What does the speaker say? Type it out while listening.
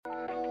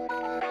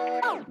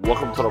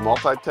Welcome to the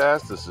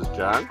MultiTask. This is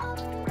John.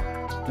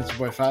 It's your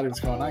boy Fadi. What's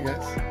going on,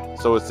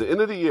 guys? So it's the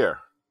end of the year.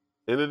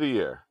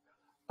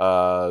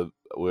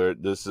 Where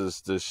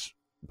this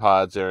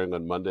pod's airing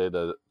on Monday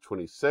the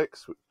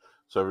 26th.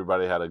 So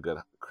everybody had a good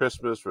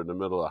Christmas. We're in the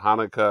middle of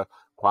Hanukkah.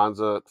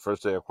 Kwanzaa,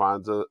 first day of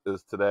Kwanzaa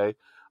is today.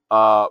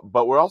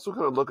 But we're also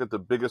going to look at the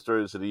biggest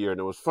stories of the year. And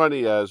it was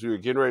funny as we were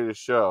getting ready for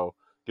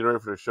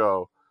the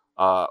show.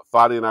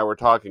 Fadi and I were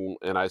talking,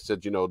 and I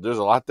said, there's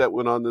a lot that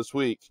went on this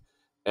week,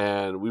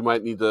 and we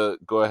might need to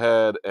go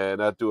ahead and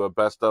not do a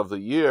best of the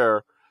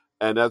year.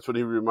 And that's when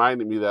he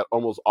reminded me that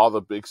almost all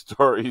the big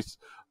stories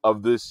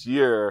of this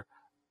year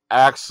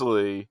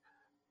actually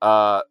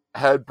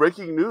had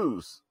breaking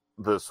news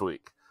this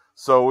week.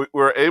 So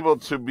we're able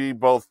to be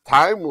both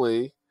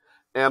timely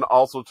and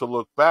also to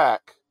look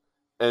back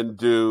and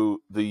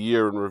do the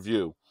year in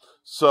review.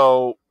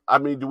 So,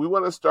 do we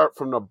want to start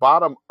from the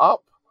bottom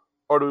up,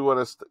 or do we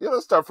want to?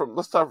 Let's start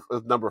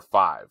with number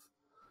 5.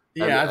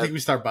 Yeah, I think we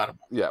start bottom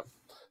up. Yeah.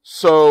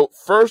 So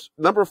first,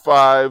 number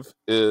 5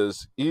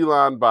 is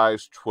Elon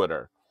buys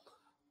Twitter.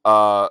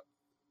 Let's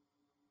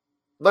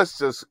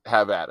just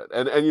have at it.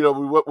 And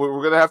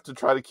we're going to have to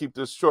try to keep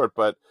this short,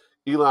 but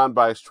Elon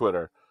buys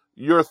Twitter.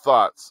 Your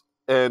thoughts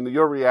and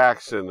your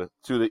reaction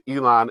to the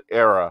Elon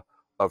era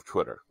of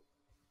Twitter.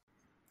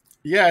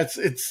 Yeah,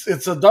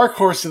 it's a dark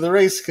horse in the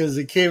race because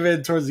it came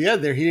in towards the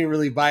end there. He didn't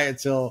really buy it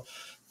till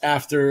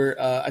after,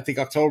 I think,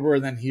 October,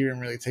 and then he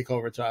didn't really take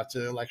over till after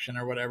the election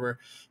or whatever.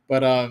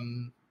 But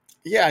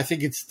yeah, I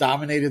think it's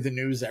dominated the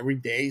news every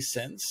day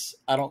since.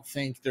 I don't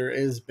think there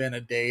has been a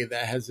day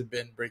that hasn't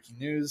been breaking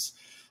news.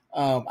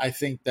 I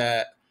think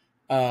that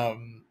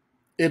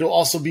it'll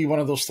also be one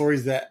of those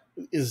stories that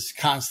is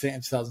constant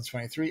in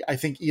 2023. I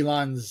think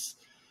Elon's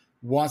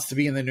wants to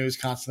be in the news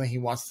constantly. He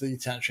wants the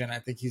attention. I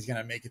think he's going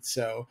to make it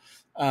so.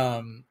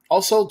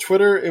 Also,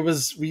 Twitter,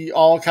 we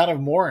all kind of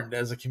mourned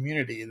as a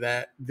community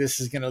that this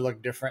is going to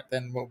look different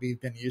than what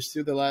we've been used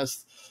to the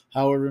last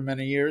however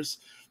many years.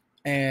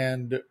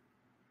 And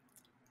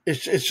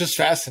it's just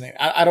fascinating.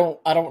 I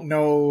don't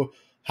know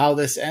how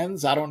this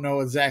ends. I don't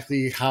know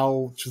exactly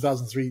how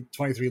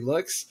 2023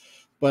 looks,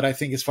 but I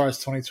think as far as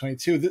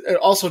 2022,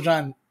 also,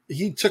 John,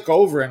 he took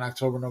over in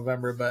October,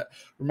 November, but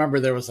remember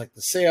there was like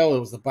the sale, it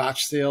was the botch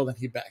sale, then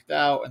he backed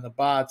out, and the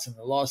bots and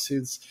the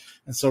lawsuits.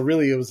 And so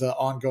really it was an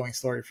ongoing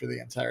story for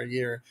the entire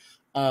year.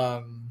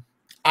 I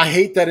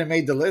hate that it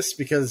made the list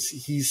because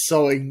he's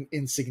so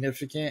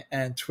insignificant,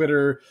 and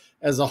Twitter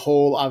as a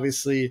whole,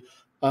 obviously,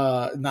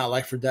 not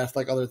like for death,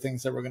 like other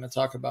things that we're going to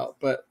talk about.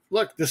 But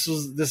look, this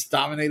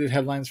dominated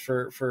headlines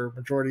for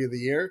majority of the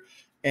year,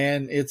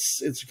 and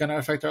it's going to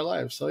affect our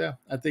lives. So yeah,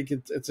 I think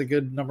it's a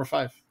good number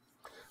 5.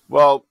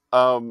 Well,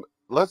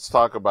 let's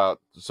talk about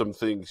some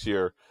things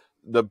here.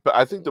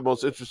 I think the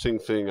most interesting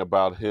thing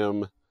about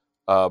him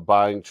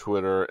buying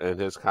Twitter and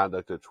his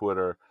conduct at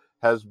Twitter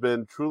has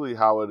been truly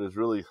how it has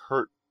really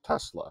hurt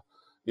Tesla.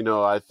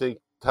 I think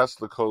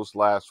Tesla closed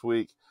last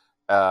week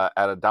at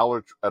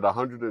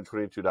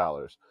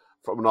 $122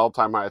 from an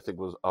all-time high. I think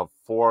was of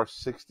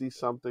 $460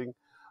 something.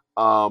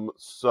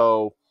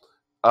 So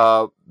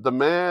the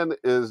man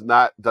does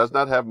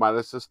not have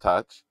Midas's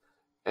touch.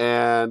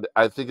 And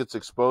I think it's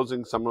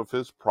exposing some of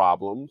his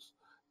problems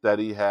that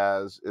he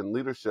has in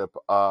leadership.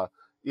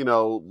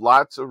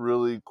 Lots of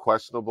really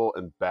questionable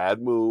and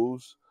bad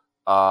moves.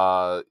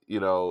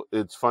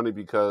 It's funny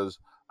because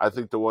I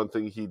think the one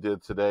thing he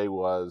did today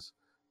was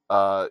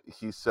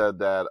he said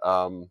that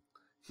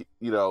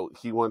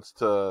he wants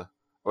to,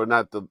 or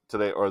not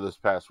today or this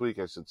past week,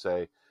 I should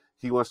say,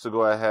 he wants to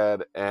go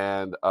ahead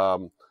and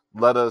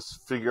let us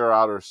figure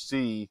out or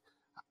see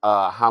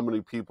how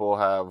many people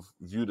have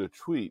viewed a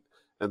tweet.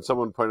 And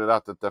someone pointed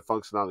out that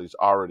functionality is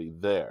already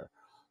there.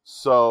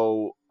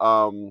 So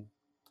I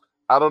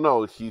don't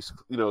know. He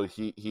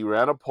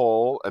ran a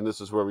poll, and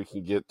this is where we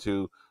can get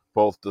to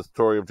both the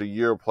story of the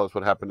year plus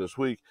what happened this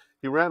week.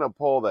 He ran a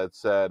poll that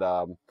said,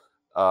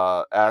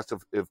 asked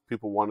if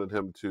people wanted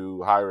him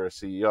to hire a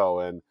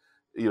CEO, and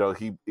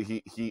he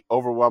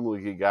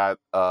overwhelmingly got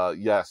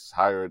yes,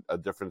 hired a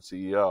different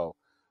CEO,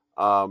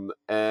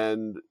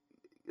 and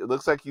it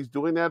looks like he's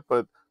doing that.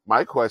 But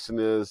my question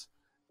is,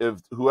 if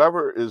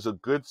whoever is a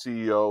good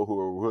CEO,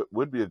 who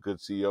would be a good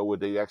CEO, would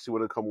they actually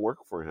want to come work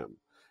for him?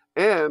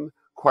 And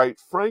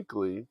quite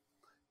frankly,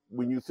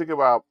 when you think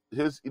about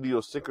his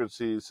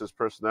idiosyncrasies, his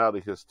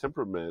personality, his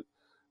temperament,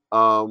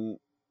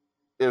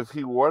 if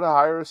he were to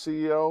hire a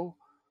CEO,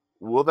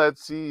 will that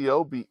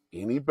CEO be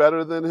any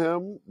better than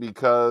him?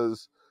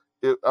 Because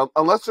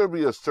unless there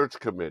be a search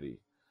committee,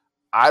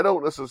 I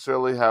don't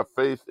necessarily have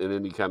faith in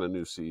any kind of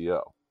new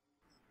CEO.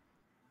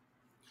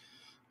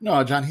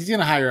 No, John, he's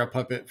going to hire a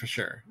puppet for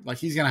sure. Like,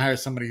 he's going to hire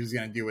somebody who's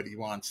going to do what he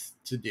wants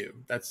to do.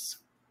 That's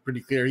pretty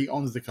clear. He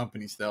owns the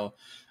company still.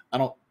 I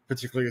don't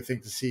particularly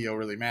think the CEO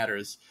really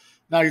matters.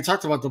 Now, you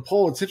talked about the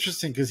poll. It's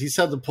interesting because he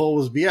said the poll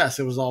was BS.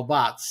 It was all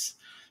bots.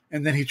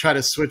 And then he tried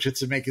to switch it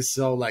to make it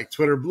so, like,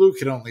 Twitter Blue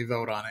could only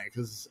vote on it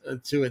because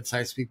to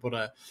entice people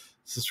to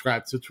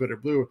subscribe to Twitter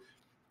Blue.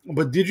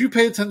 But did you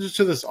pay attention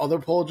to this other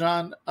poll,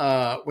 John?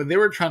 When they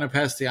were trying to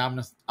pass the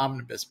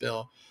omnibus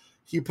bill,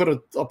 he put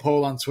a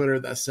poll on Twitter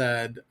that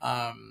said,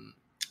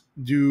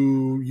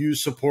 "Do you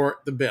support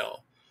the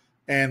bill?"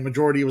 And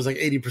majority was like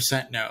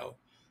 80% no.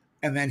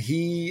 And then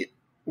he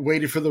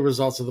waited for the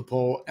results of the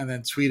poll and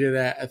then tweeted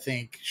at, I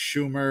think,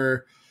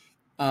 Schumer,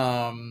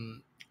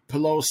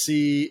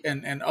 Pelosi,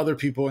 and other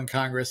people in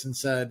Congress and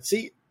said,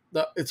 "See,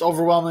 it's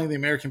overwhelming. The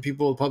American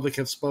people, the public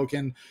have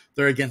spoken.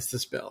 They're against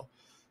this bill."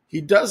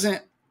 He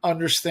doesn't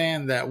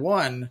understand that,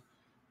 one,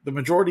 the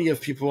majority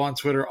of people on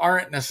Twitter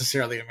aren't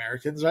necessarily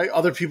Americans, right?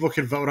 Other people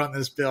could vote on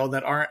this bill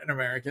that aren't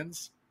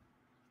Americans.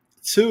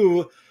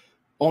 Two,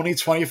 only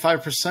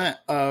 25%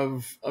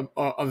 of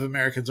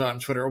Americans are on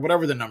Twitter, or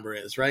whatever the number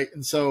is, right?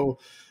 And so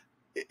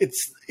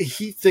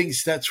he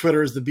thinks that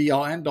Twitter is the be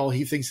all end all.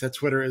 He thinks that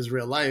Twitter is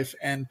real life.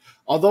 And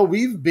although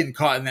we've been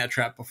caught in that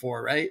trap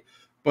before, right?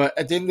 But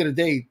at the end of the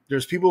day,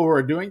 there's people who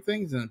are doing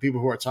things and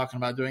people who are talking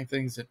about doing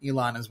things. And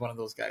Elon is one of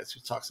those guys who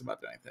talks about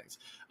doing things.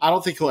 I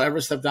don't think he'll ever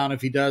step down.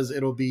 If he does,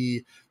 it'll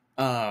be,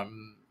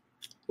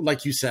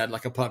 like you said,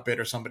 like a puppet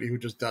or somebody who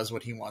just does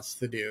what he wants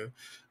to do.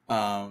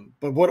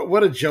 But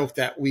what a joke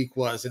that week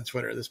was in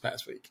Twitter this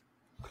past week.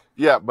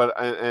 Yeah, but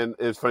and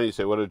it's funny you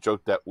say what a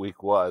joke that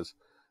week was.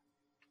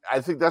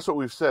 I think that's what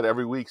we've said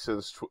every week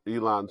since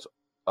Elon's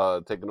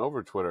taken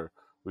over Twitter.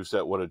 We've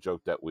said what a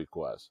joke that week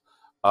was.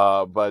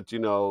 But you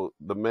know,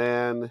 the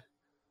man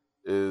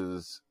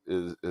is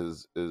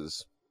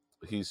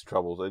he's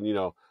troubled, and you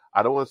know,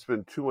 I don't want to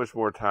spend too much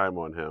more time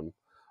on him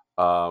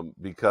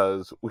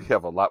because we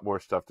have a lot more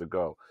stuff to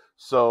go.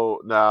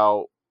 So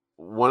now,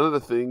 one of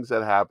the things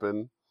that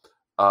happened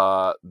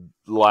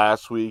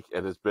last week,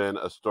 and it's been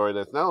a story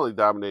that's not only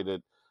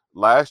dominated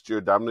last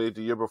year, dominated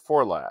the year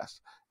before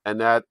last,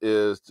 and that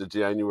is the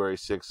January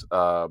 6th,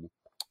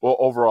 well,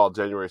 overall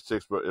January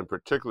 6th, but in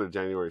particular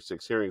January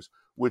 6th hearings,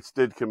 which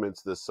did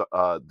commence this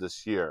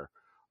year.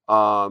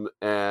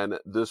 And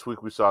this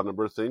week we saw a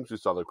number of things. We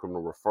saw the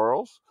criminal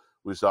referrals.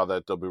 We saw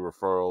that there'll be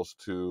referrals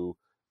to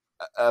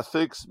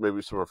ethics,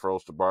 maybe some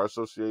referrals to bar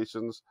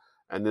associations.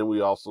 And then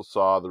we also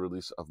saw the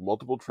release of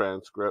multiple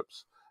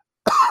transcripts,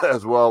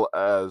 as well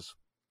as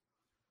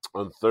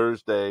on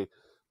Thursday,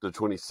 the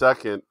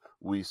 22nd,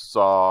 we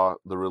saw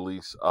the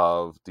release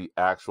of the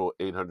actual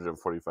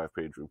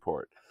 845-page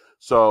report.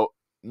 So,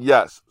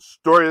 yes,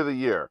 story of the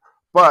year.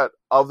 But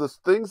of the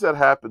things that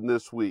happened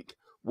this week,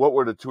 what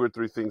were the two or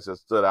three things that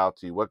stood out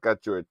to you? What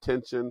got your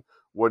attention?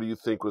 What do you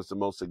think was the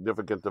most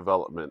significant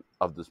development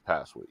of this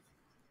past week?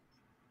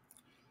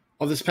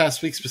 Of this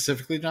past week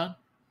specifically, John?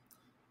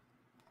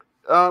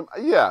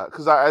 Yeah,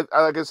 because I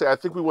like I say, I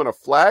think we want to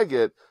flag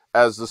it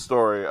as the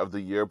story of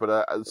the year.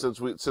 But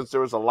since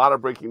there was a lot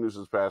of breaking news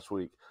this past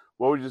week,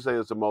 what would you say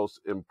is the most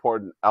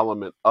important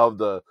element of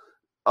the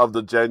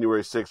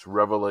January 6th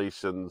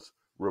revelations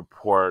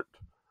report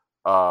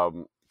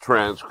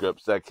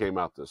transcripts that came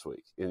out this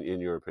week, in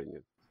your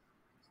opinion?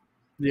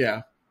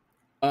 Yeah.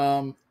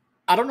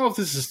 I don't know if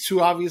this is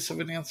too obvious of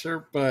an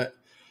answer, but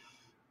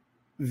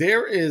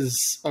there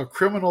is a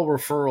criminal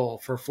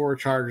referral for 4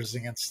 charges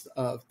against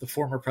the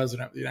former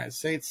president of the United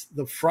States,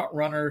 the front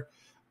runner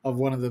of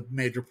one of the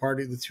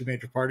two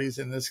major parties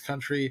in this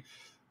country,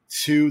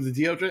 to the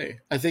DOJ.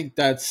 I think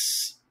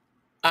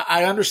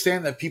I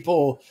understand that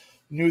people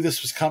knew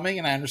this was coming,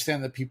 and I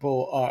understand that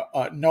people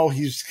know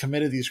he's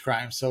committed these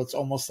crimes, so it's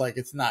almost like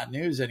it's not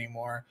news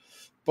anymore.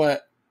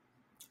 But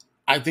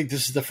I think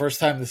this is the first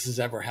time this has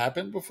ever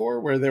happened before,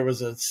 where there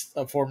was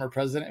a former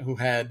president who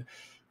had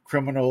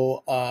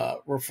criminal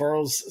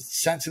referrals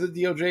sent to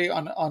the DOJ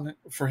on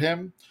for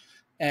him,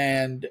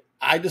 and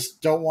I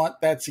just don't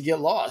want that to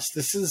get lost.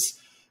 This is,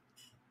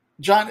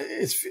 John,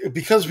 it's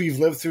because we've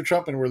lived through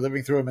Trump and we're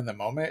living through him in the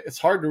moment. It's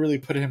hard to really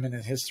put him in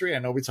history. I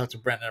know we talk to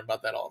Brendan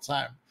about that all the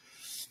time,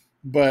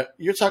 but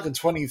you're talking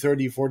 20,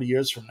 30, 40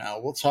 years from now,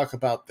 we'll talk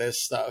about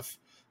this stuff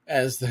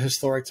as the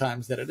historic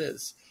times that it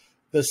is.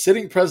 The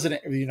sitting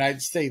president of the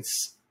United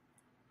States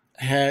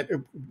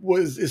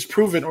is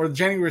proven, or the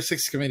January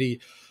 6th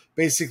committee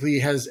basically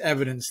has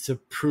evidence to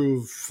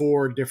prove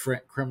 4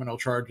 different criminal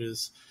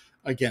charges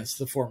against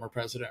the former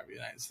president of the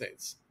United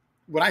States.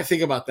 When I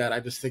think about that, I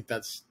just think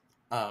that's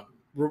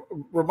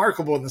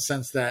remarkable in the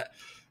sense that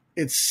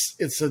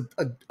it's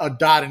a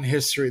dot in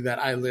history that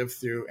I lived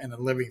through and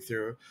am living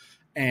through.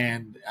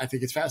 And I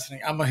think it's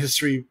fascinating. I'm a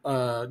history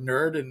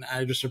nerd, and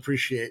I just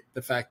appreciate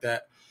the fact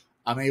that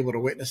I'm able to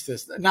witness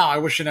this. Now, I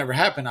wish it never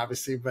happened,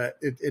 obviously, but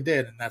it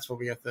did, and that's what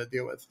we have to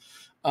deal with.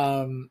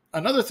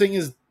 Another thing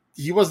is,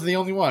 he wasn't the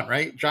only one,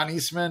 right? Was it John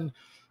Eastman?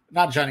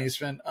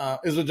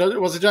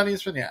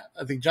 Yeah,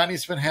 I think John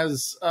Eastman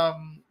has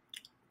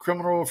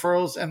criminal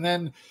referrals, and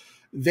then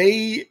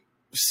they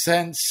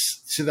sent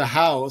to the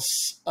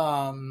House.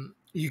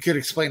 You could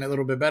explain it a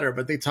little bit better,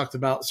 but they talked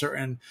about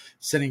certain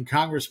sitting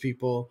Congress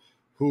people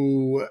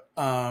who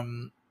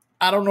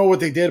I don't know what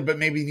they did, but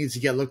maybe needs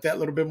to get looked at a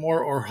little bit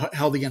more, or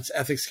held against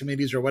ethics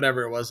committees or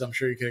whatever it was. I'm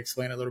sure you could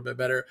explain it a little bit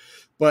better,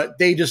 but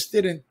they just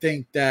didn't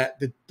think that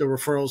the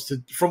referrals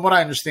to, from what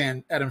I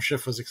understand, Adam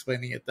Schiff was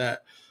explaining it,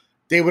 that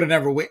they would have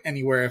never went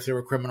anywhere if there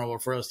were criminal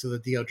referrals to the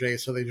DOJ.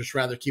 So they just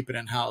rather keep it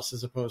in house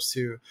as opposed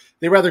to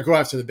they rather go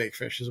after the big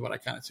fish is what I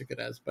kind of took it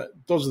as. But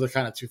those are the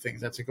kind of two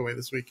things I took away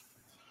this week.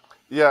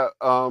 Yeah,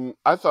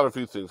 I thought a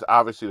few things.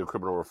 Obviously, the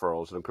criminal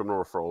referrals, and the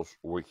criminal referrals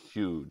were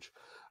huge.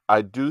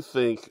 I do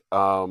think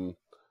the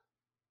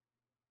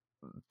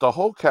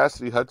whole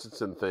Cassidy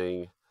Hutchinson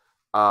thing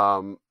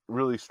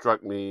really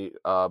struck me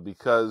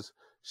because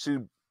she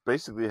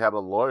basically had a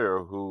lawyer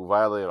who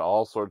violated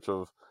all sorts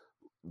of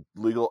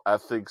legal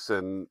ethics,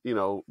 and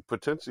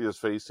potentially is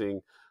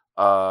facing,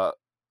 uh,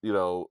 you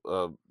know,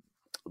 uh,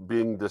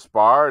 being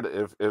disbarred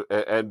if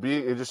and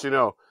being and just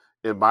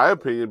in my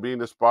opinion, being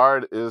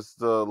disbarred is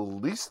the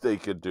least they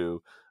could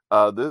do.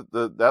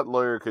 That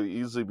lawyer could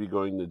easily be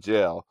going to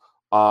jail.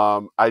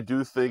 I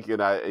do think, and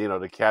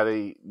the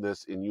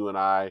cattiness in you and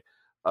I,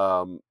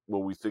 when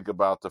we think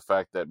about the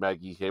fact that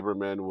Maggie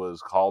Haberman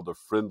was called a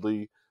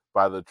friendly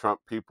by the Trump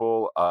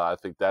people, I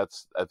think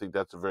that's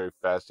a very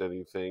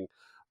fascinating thing.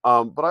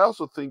 But I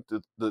also think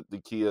that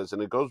the key is,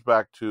 and it goes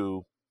back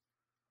to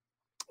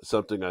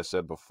something I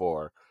said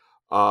before.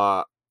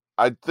 Uh,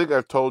 I think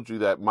I've told you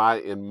that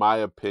in my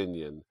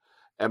opinion,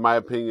 and my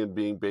opinion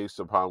being based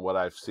upon what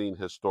I've seen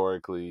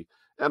historically,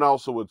 and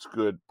also what's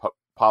good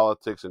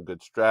politics and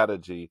good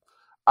strategy,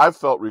 I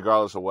felt,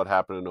 regardless of what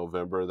happened in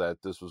November,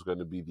 that this was going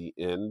to be the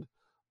end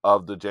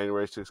of the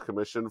January 6th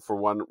Commission for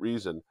one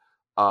reason,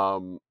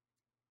 um,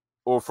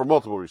 or for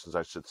multiple reasons,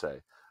 I should say.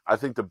 I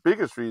think the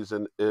biggest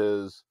reason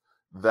is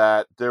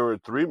that there were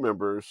three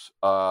members,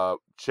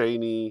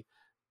 Cheney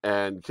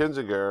and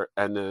Kinzinger,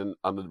 and then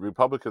on the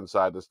Republican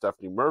side, the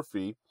Stephanie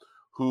Murphy,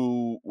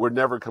 who were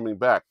never coming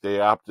back. They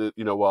opted,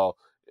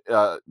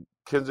 uh,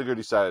 Kinzinger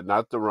decided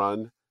not to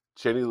run.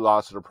 Cheney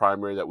lost in a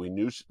primary that we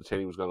knew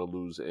Cheney was going to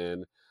lose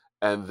in,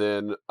 and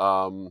then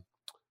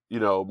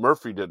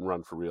Murphy didn't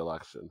run for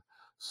reelection.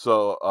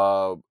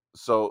 So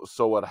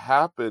what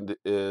happened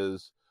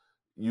is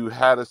you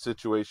had a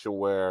situation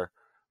where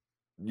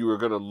you were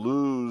going to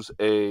lose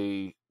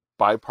a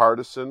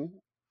bipartisan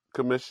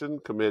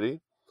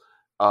committee.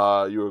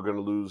 You were going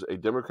to lose a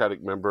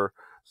Democratic member.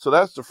 So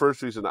that's the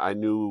first reason I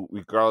knew,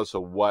 regardless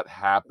of what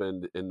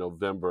happened in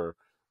November,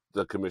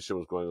 the commission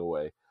was going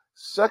away.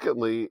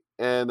 Secondly,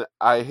 and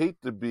I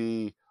hate to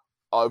be,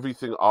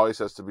 everything always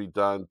has to be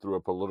done through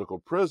a political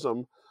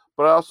prism,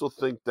 but I also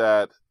think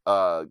that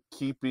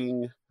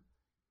keeping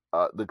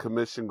the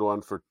commission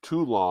going for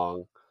too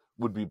long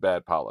would be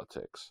bad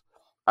politics.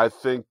 I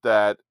think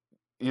that,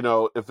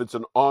 if it's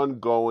an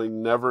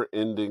ongoing, never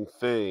ending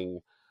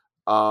thing,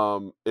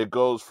 it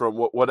goes from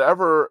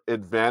whatever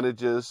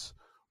advantages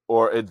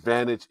or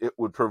advantage it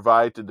would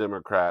provide to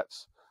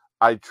Democrats.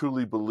 I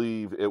truly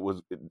believe it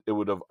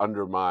would have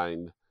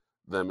undermined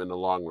them in the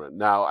long run.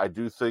 Now, I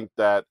do think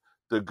that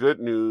the good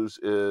news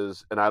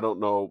is, and I don't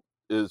know,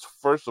 is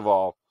first of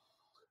all,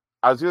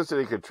 I was going to say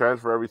they could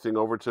transfer everything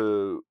over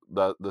to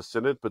the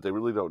Senate, but they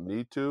really don't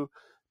need to,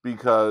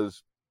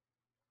 because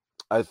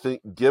I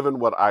think, given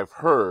what I've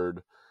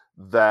heard,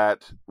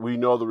 that we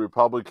know the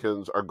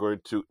Republicans are going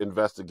to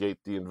investigate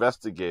the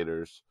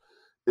investigators.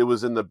 It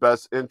was in the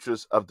best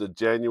interest of the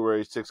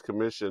January 6th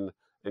Commission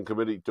and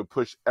committee to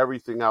push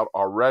everything out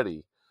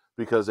already,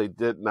 because they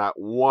did not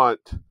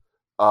want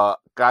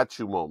got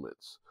you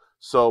moments.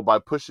 So by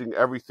pushing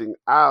everything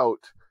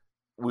out,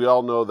 we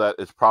all know that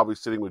it's probably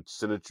sitting with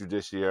Senate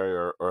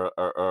Judiciary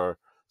or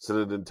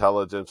Senate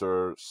Intelligence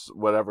or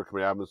whatever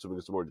committee. I'm assuming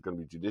it's more going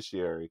to be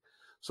Judiciary.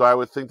 So I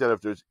would think that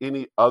if there's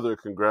any other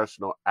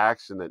congressional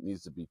action that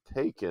needs to be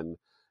taken,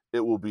 it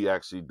will be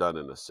actually done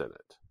in the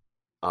Senate.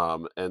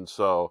 And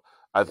so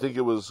I think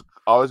it was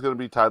always going to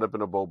be tied up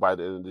in a bow by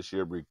the end of this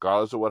year,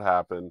 regardless of what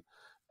happened.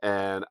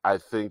 And I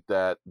think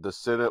that the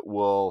Senate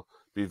will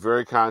be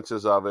very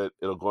conscious of it.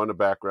 It'll go in the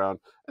background.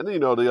 And then,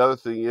 the other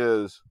thing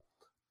is,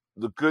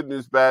 the good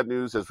news, bad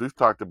news, as we've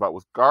talked about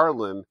with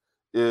Garland,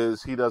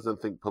 is he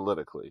doesn't think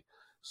politically.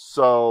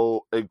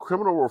 So a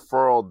criminal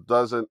referral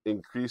doesn't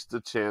increase the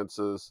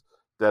chances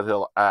that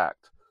he'll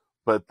act,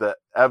 but the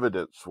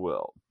evidence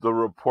will, the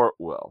report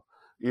will.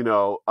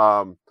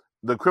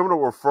 The criminal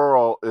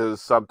referral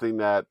is something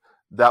that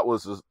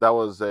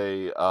was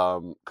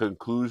a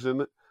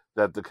conclusion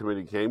that the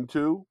committee came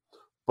to,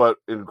 but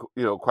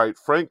quite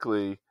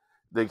frankly,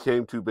 they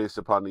came to based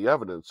upon the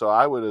evidence. So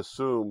I would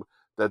assume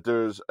that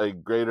there's a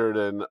greater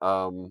than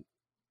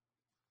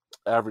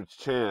average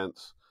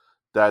chance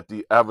that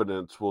the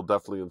evidence will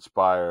definitely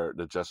inspire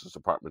the Justice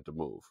Department to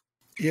move.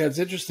 Yeah, it's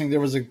interesting.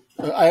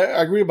 I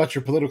agree about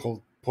your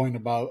political point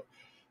about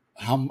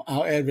how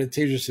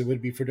advantageous it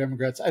would be for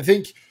Democrats. I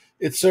think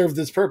it served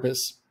its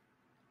purpose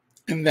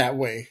in that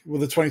way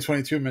with the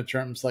 2022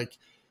 midterms. Like,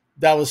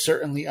 that was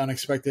certainly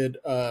unexpected,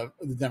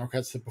 the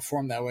Democrats to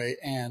perform that way,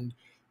 and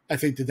I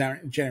think the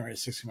January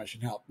 6th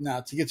Commission helped. Now,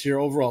 to get to your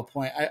overall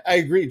point, I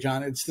agree,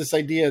 John. It's this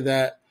idea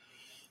that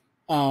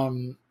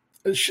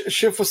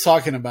Schiff was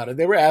talking about it.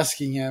 They were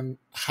asking him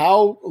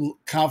how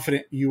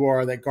confident you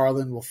are that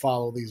Garland will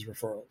follow these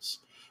referrals,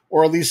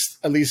 or at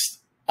least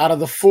out of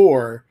the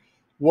four,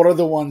 what are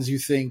the ones you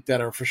think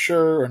that are for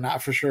sure or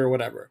not for sure, or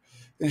whatever.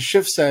 And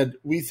Schiff said,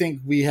 we think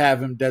we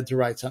have him dead to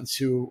rights on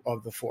two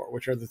of the four,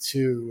 which are the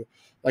two,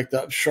 like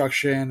the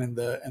obstruction and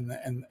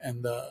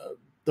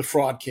the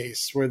fraud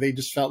case, where they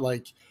just felt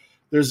like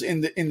there's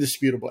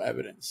indisputable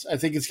evidence. I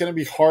think it's going to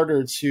be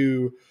harder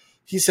to.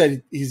 He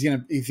said he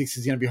thinks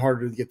it's going to be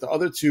harder to get the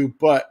other two,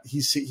 but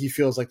he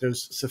feels like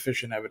there's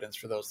sufficient evidence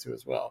for those two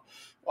as well.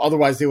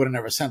 Otherwise, they would have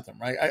never sent them,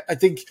 right? I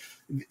think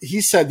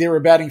he said they were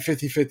batting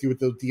 50-50 with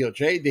the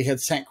DOJ. They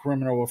had sent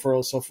criminal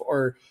referrals so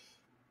far.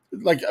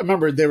 Like, I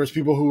remember there was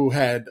people who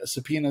had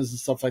subpoenas and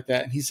stuff like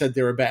that, and he said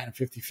they were batting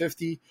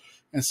 50-50,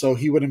 and so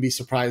he wouldn't be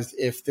surprised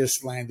if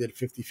this landed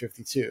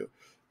 50-50 too.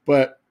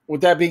 But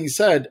with that being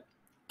said,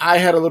 I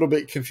had a little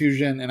bit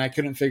confusion, and I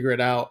couldn't figure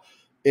it out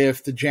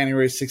if the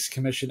January 6th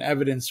Commission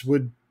evidence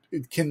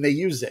can they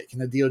use it? Can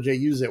the DOJ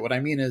use it? What I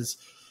mean is,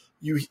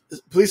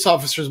 police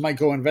officers might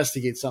go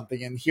investigate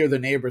something and hear the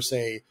neighbor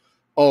say,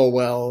 "Oh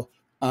well,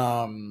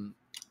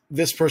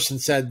 this person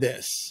said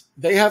this."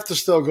 They have to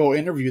still go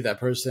interview that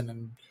person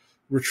and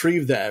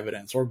retrieve the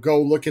evidence, or go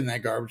look in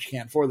that garbage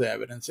can for the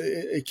evidence.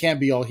 It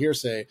can't be all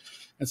hearsay.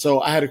 And so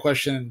I had a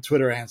question, and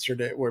Twitter answered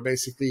it, where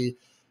basically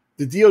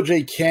the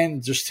DOJ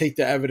can just take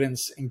the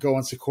evidence and go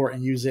into court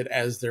and use it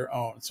as their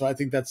own. So I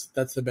think that's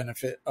the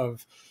benefit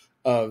of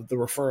the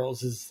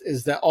referrals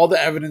is that all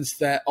the evidence,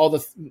 that all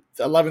the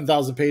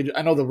 11,000 pages,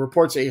 I know the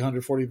report's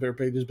 840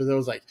 pages, but there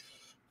was like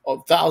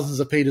thousands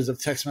of pages of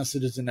text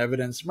messages and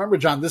evidence. Remember,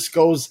 John,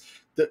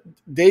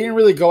 they didn't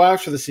really go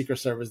after the Secret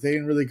Service. They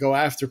didn't really go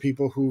after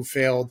people who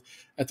failed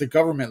at the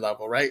government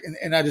level, right?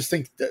 And I just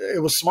think that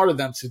it was smart of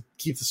them to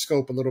keep the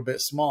scope a little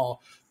bit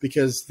small,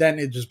 because then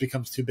it just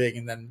becomes too big,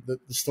 and then the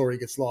story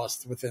gets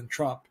lost within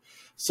Trump.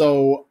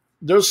 So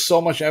there's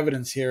so much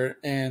evidence here,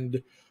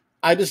 and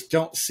I just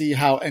don't see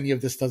how any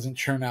of this doesn't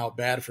turn out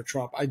bad for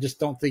Trump. I just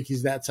don't think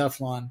he's that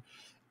Teflon.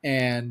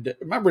 And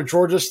remember,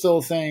 Georgia's still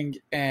a thing,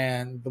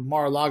 and the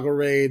Mar-a-Lago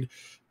raid,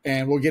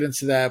 and we'll get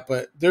into that.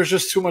 But there's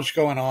just too much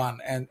going on,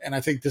 and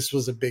I think this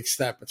was a big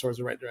step towards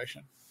the right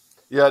direction.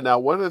 Yeah, now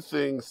one of the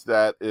things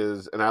that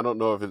is, and I don't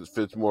know if it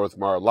fits more with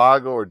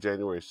Mar-a-Lago or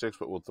January 6th,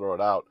 but we'll throw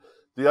it out.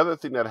 The other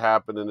thing that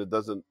happened, and it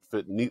doesn't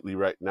fit neatly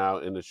right now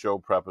in the show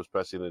prep,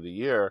 especially in the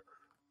year,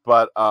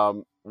 but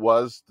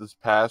was this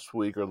past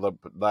week or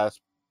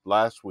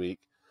last week,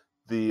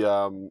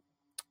 the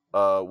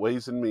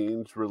Ways and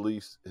Means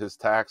released his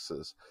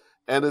taxes.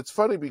 And it's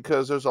funny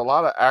because there's a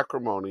lot of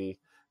acrimony,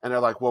 and they're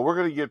like, well, we're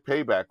going to get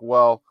payback.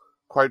 Well,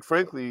 quite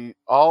frankly,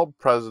 all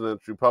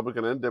presidents,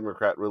 Republican and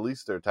Democrat,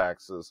 release their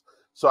taxes.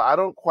 So I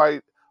don't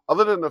quite,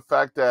 other than the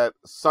fact that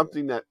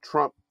something that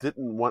Trump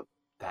didn't want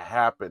to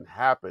happen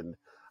happened,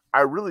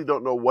 I really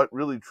don't know what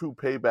really true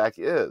payback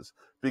is,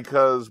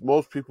 because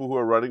most people who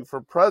are running for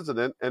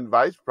president and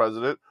vice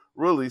president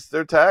release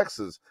their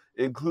taxes,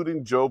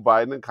 including Joe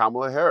Biden and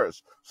Kamala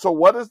Harris. So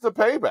what is the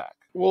payback?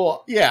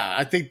 Well, yeah,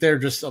 I think they're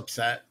just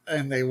upset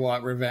and they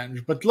want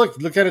revenge. But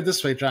look at it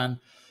this way, John.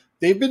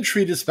 They've been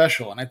treated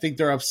special, and I think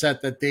they're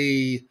upset that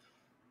they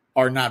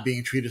are not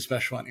being treated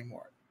special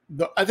anymore.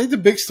 I think the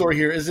big story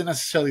here isn't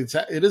necessarily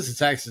it is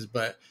the taxes,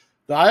 but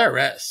the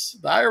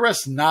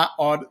IRS not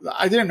audit.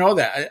 I didn't know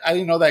that. I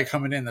didn't know that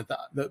coming in, that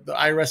the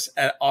IRS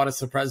audits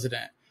the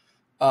president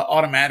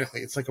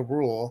automatically. It's like a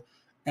rule.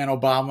 And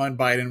Obama and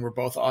Biden were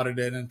both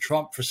audited, and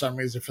Trump, for some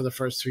reason, for the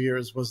first 2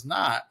 years, was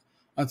not,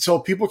 until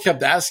people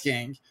kept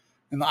asking,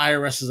 and the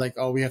IRS is like,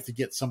 "Oh, we have to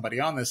get somebody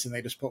on this," and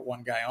they just put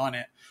one guy on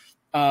it.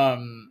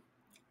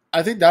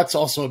 I think that's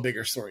also a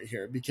bigger story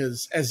here,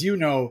 because, as you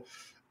know,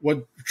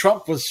 what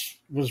Trump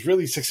was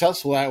really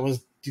successful at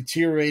was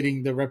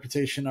deteriorating the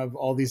reputation of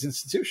all these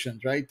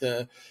institutions, right?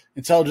 The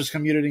intelligence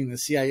community and the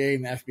CIA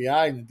and the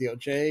FBI and the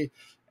DOJ.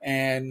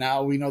 And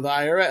now we know the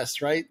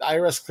IRS, right? The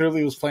IRS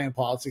clearly was playing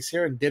politics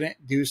here and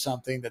didn't do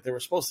something that they were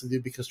supposed to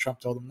do because Trump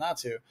told them not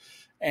to.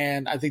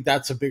 And I think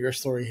that's a bigger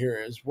story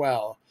here as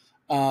well.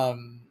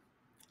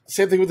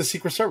 Same thing with the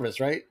Secret Service,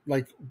 right?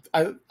 Like,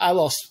 I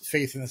lost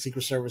faith in the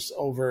Secret Service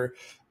over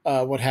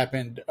what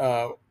happened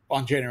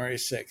on January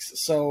 6th.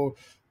 So,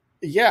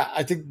 yeah,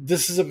 I think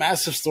this is a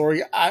massive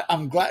story.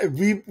 I'm glad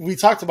we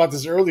talked about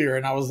this earlier,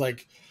 and I was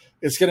like,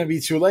 it's going to be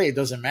too late. It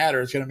doesn't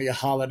matter. It's going to be a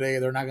holiday.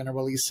 They're not going to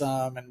release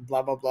them, and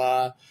blah, blah,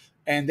 blah.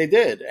 And they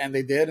did, and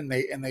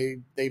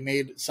they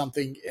made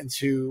something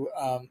into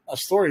a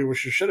story,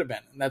 which it should have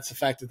been. And that's the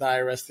fact that the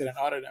IRS didn't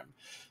audit him.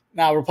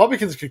 Now,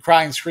 Republicans could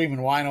cry and scream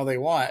and whine all they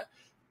want,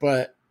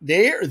 but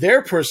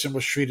their person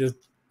was treated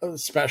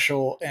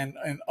special and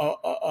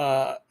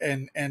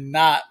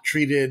not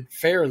treated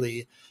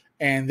fairly,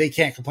 and they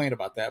can't complain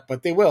about that.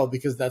 But they will,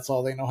 because that's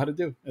all they know how to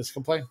do, is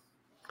complain.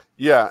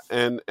 Yeah,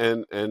 and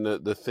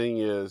the thing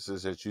is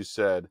that you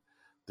said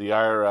the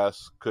IRS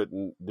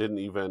didn't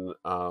even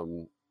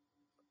do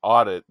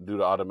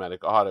the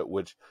automatic audit,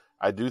 which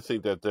I do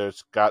think that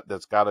that's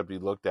got to be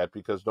looked at,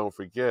 because don't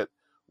forget,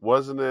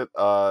 wasn't it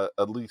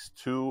at least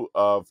two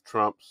of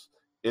Trump's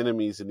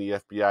enemies in the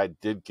FBI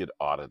did get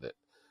audited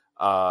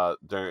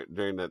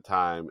during that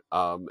time,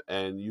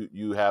 and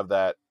you have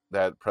that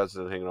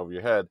precedent hanging over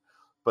your head.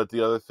 But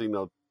the other thing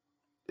though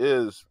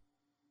is,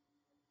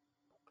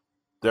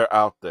 they're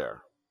out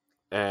there.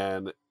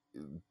 and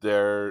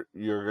there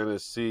you're going to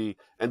see,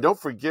 and don't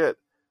forget,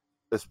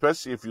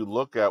 especially if you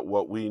look at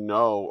what we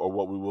know or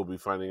what we will be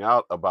finding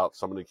out about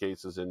some of the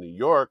cases in New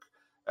York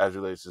as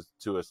relates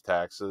to his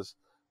taxes,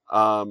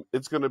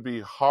 it's going to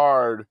be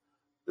hard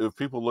if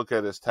people look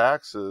at his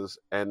taxes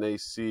and they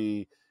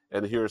see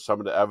and hear some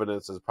of the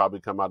evidence that's probably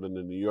come out in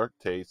the New York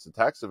case, the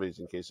tax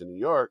evasion case in New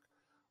York,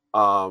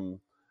 um,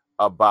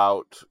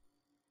 about.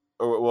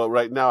 Well,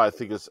 right now I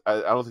think it's.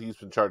 I don't think he's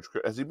been charged.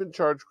 Has he been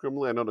charged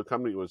criminally? I know the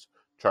company was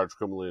charged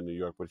criminally in New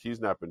York, but he's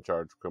not been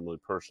charged criminally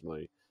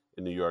personally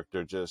in New York.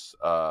 They're just.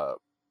 I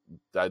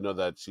know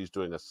that she's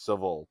doing a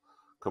civil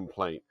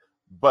complaint,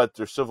 but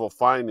their civil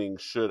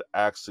findings should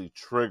actually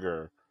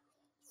trigger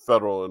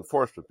federal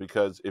enforcement,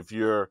 because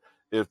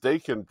if they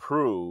can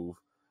prove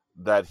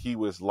that he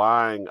was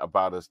lying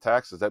about his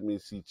taxes, that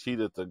means he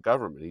cheated the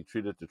government, he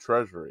cheated the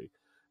treasury,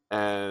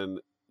 and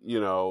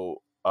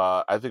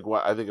I think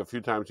a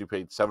few times he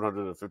paid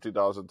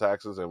 $750 in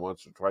taxes, and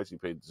once or twice he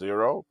paid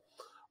zero.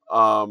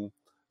 Um,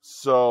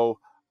 so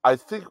I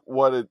think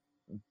what it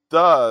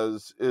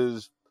does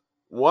is,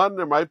 one,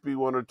 there might be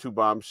one or two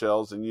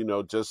bombshells,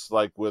 and just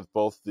like with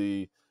both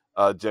the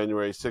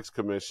January 6th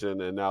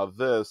Commission and now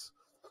this,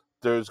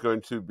 there's going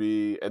to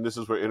be, and this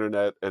is where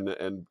internet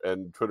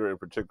and Twitter in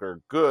particular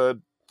are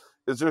good,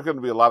 is there's going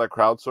to be a lot of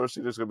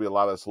crowdsourcing. There's going to be a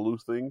lot of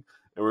sleuthing,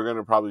 and we're going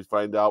to probably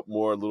find out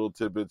more little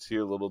tidbits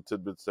here, little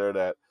tidbits there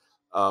that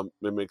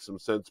may make some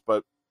sense.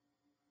 But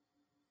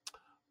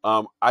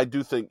I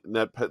do think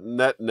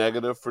net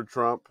negative for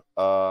Trump.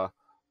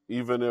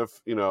 Even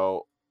if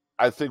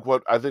I think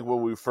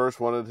when we first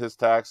wanted his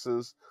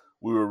taxes,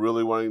 we were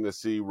really wanting to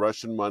see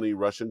Russian money,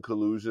 Russian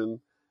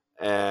collusion,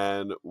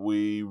 and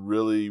we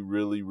really,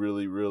 really,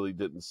 really, really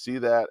didn't see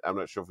that. I'm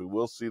not sure if we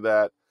will see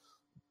that,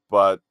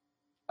 but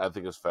I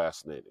think it's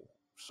fascinating.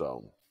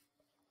 So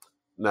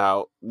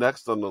now,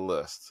 next on the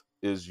list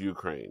is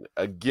Ukraine.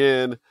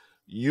 Again,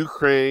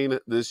 Ukraine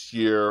this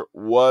year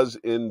was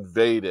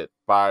invaded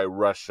by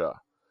Russia.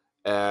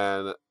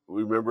 And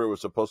remember, it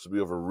was supposed to be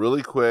over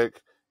really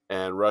quick,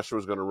 and Russia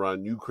was going to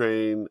run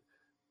Ukraine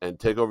and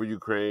take over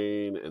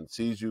Ukraine and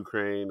seize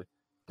Ukraine.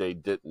 They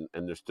didn't,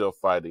 and they're still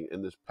fighting.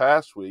 In this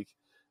past week,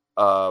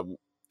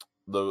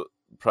 the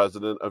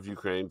president of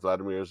Ukraine,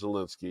 Vladimir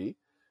Zelensky,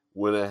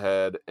 went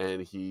ahead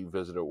and he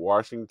visited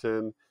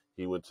Washington.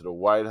 He went to the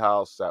White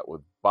House, sat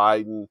with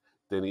Biden.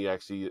 Then he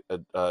actually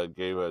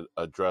gave an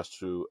address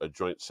to a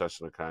joint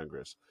session of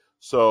Congress.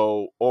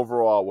 So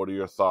overall, what are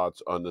your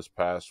thoughts on this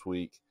past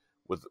week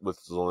with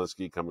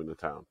Zelensky coming to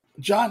town?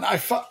 John,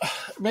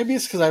 maybe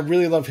it's because I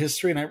really love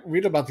history and I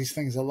read about these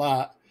things a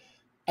lot.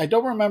 I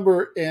don't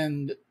remember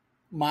in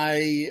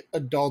my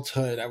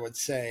adulthood, I would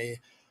say,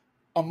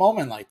 a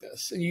moment like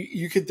this. And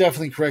you could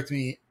definitely correct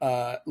me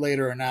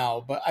later or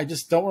now, but I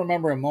just don't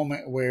remember a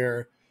moment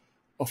where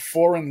a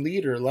foreign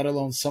leader, let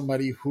alone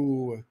somebody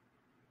who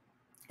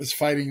is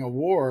fighting a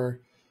war,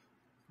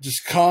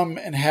 just come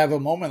and have a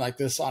moment like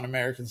this on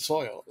American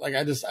soil. Like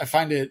I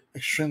find it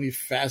extremely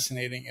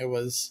fascinating. It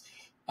was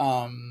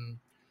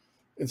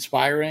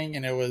inspiring,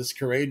 and it was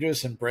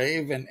courageous and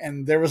brave,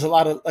 and there was a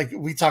lot of, like,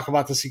 we talk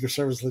about the Secret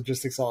Service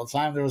logistics all the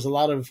time. There was a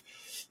lot of,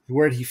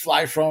 where did he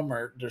fly from,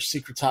 or their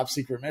top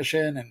secret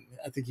mission, and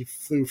I think he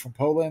flew from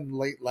Poland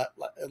late,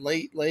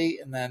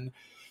 and then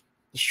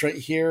straight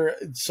here.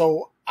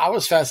 So I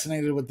was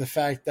fascinated with the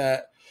fact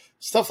that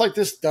stuff like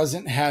this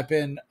doesn't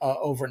happen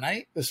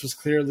overnight. This was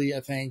clearly, I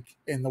think,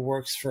 in the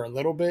works for a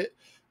little bit,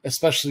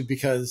 especially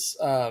because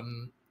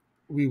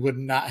we would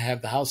not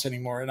have the House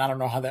anymore. And I don't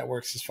know how that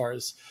works as far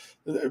as,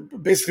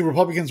 basically,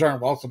 Republicans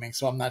aren't welcoming,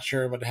 so I'm not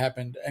sure what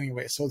happened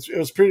anyway. So it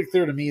was pretty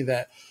clear to me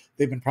that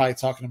they've been probably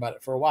talking about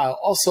it for a while.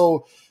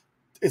 Also,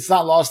 it's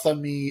not lost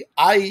on me.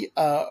 I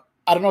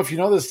don't know if you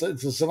know this.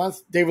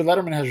 David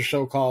Letterman has a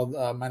show called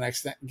My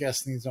Next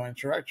Guest Needs No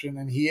Introduction,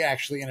 and he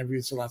actually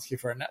interviewed Zelensky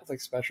for a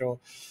Netflix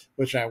special,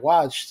 which I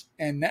watched.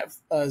 And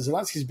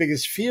Zelensky's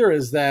biggest fear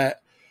is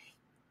that,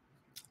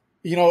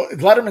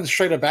 Letterman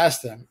straight up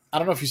asked him, I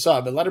don't know if you saw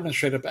it, but Letterman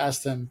straight up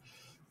asked him,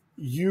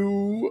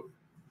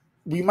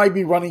 we might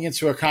be running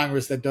into a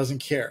Congress that doesn't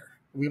care.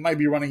 We might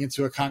be running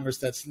into a Congress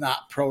that's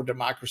not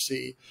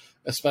pro-democracy,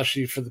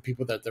 especially for the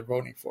people that they're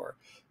voting for.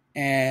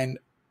 And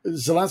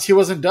Zelensky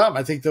wasn't dumb.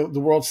 I think the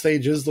world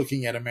stage is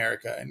looking at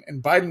America.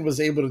 And Biden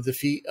was able to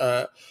defeat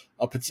a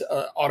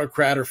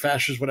autocrat or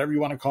fascist, whatever you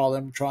want to call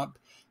him, Trump.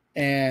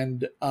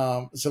 And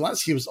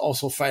Zelensky was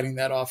also fighting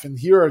that off. And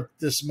here are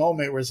this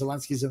moment where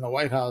Zelensky's in the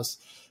White House,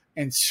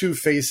 and two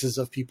faces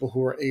of people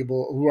who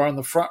are on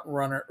the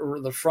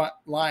front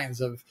lines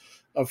of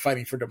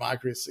fighting for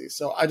democracy.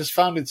 So I just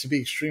found it to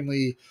be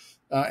extremely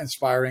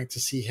inspiring to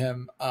see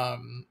him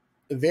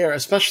there,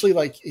 especially,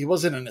 like, he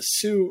wasn't in a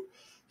suit.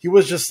 He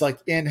was just, like,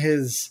 in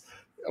his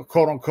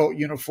quote unquote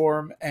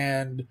uniform.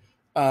 And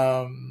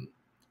I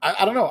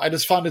don't know. I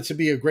just found it to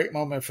be a great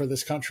moment for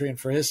this country and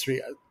for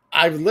history.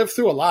 I've lived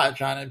through a lot,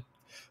 John, and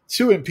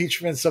 2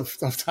 impeachments of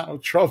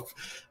Donald Trump.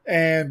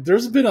 And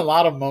there's been a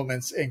lot of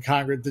moments in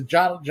Congress. The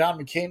John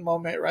McCain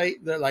moment, right?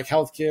 They're like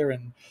healthcare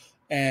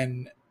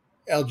and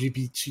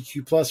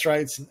LGBTQ plus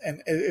rights,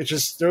 and it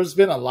just there's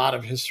been a lot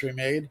of history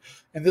made,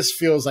 and this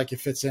feels like it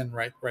fits in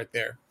right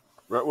there.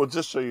 Right. Well,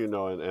 just so you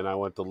know, and I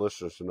want the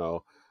listeners to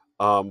know,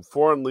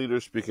 foreign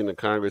leaders speaking to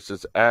Congress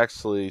is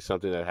actually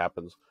something that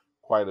happens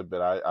quite a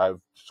bit. I've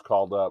just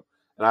called up,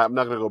 and I'm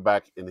not going to go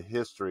back in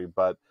history,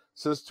 but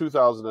since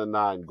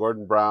 2009,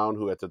 Gordon Brown,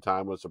 who at the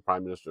time was the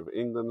Prime Minister of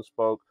England,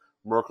 spoke.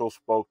 Merkel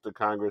spoke to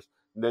Congress.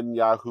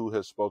 Netanyahu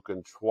has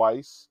spoken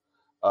twice.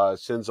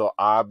 Shinzo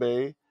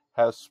Abe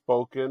has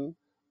spoken.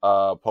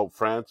 Pope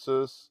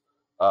Francis,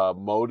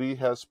 Modi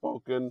has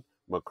spoken.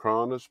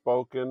 Macron has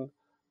spoken.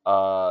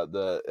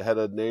 The head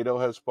of NATO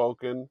has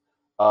spoken.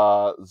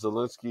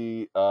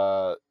 Zelensky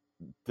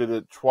did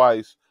it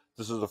twice.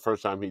 This is the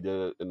first time he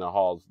did it in the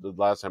halls. The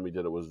last time he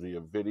did it was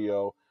via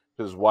video.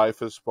 His wife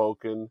has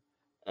spoken,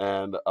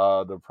 and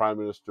the Prime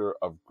Minister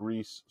of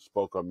Greece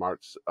spoke on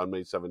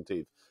May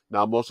 17th.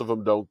 Now, most of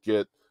them don't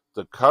get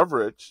the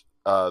coverage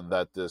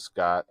that this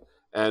got,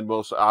 and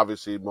most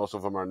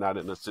of them are not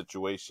in a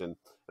situation.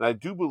 And I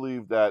do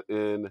believe that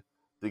in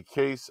the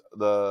cases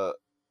of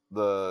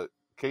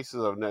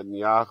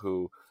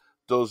Netanyahu,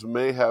 those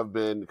may have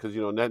been because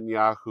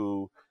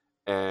Netanyahu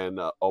and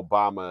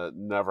Obama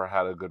never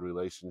had a good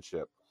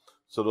relationship.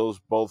 So those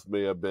both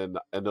may have been,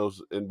 and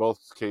those in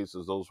both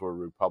cases, those were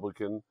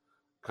Republican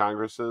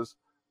Congresses,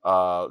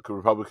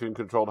 Republican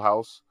controlled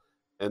House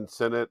and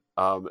Senate,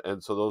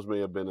 and so those may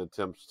have been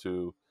attempts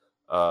to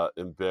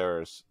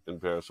embarrass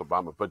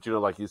Obama. But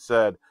like you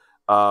said,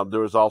 there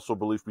was also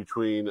belief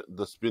between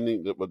the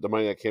spending, the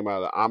money that came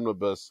out of the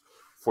omnibus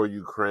for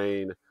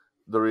Ukraine.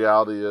 The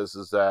reality is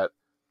that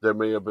there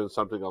may have been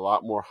something a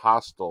lot more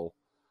hostile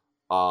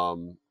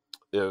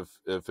if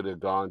it had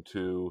gone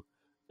to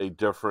a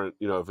different,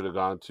 if it had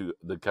gone to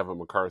the Kevin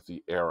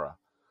McCarthy era,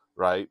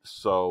 right?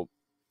 So,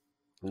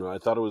 I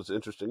thought it was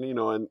interesting,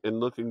 and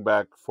looking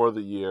back for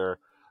the year,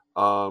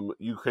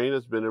 Ukraine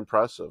has been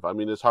impressive. I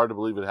mean, it's hard to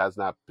believe it has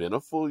not been a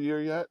full year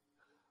yet.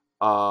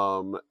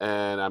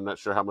 And I'm not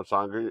sure how much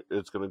longer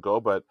it's going to go,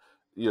 but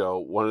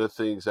one of the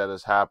things that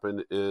has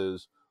happened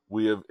is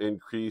we have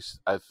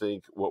increased, I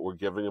think, what we're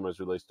giving them as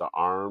relates to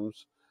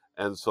arms,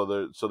 and so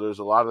there's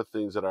a lot of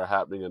things that are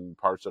happening and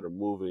parts that are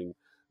moving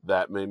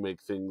that may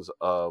make things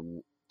a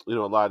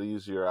lot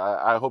easier.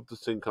 I hope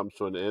this thing comes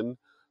to an end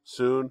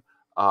soon,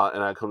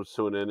 and it comes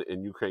to an end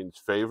in Ukraine's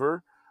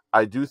favor.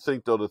 I do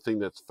think, though, the thing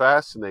that's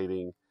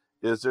fascinating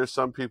is there's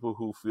some people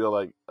who feel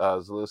like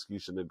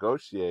Zelensky should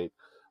negotiate,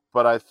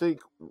 but I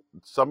think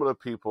some of the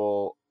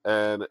people,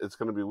 and it's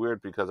going to be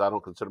weird because I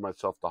don't consider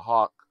myself the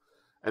hawk,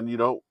 and you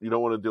don't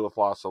want to deal with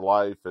loss of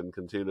life and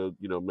continue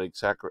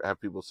to have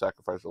people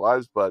sacrifice their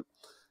lives. But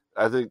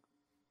I think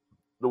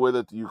the way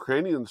that the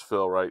Ukrainians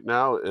feel right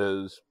now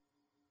is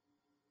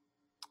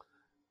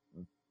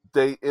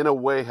they, in a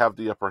way, have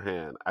the upper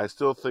hand. I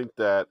still think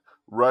that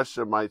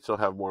Russia might still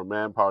have more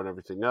manpower and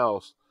everything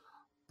else,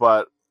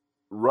 but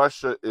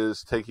Russia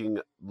is taking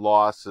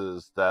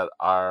losses that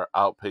are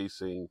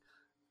outpacing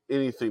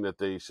anything that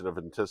they should have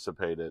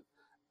anticipated.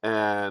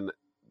 And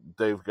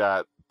they've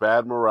got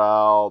bad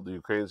morale. The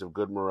Ukrainians have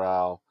good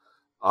morale.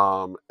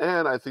 And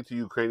I think the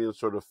Ukrainians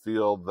sort of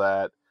feel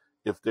that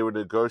if they would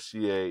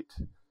negotiate,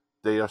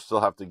 they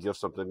still have to give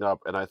something up.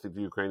 And I think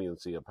the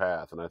Ukrainians see a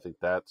path. And I think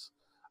that's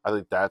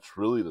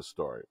really the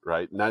story,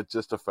 right? Not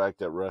just the fact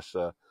that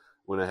Russia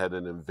went ahead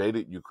and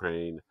invaded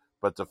Ukraine,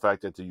 but the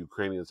fact that the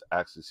Ukrainians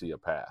actually see a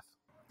path.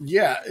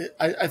 Yeah,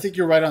 I think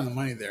you're right on the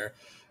money there.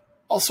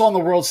 Also on the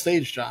world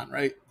stage, John,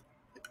 right?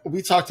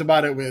 We talked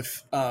about it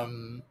with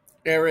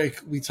Eric.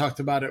 We talked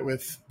about it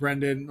with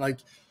Brendan. Like,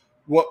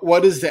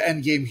 what is the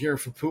end game here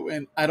for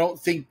Putin? I don't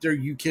think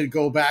you could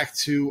go back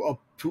to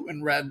a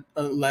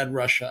Putin-led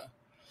Russia.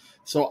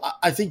 So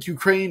I think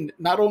Ukraine,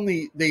 not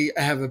only they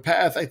have a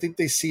path, I think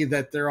they see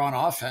that they're on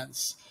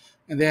offense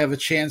and they have a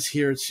chance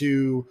here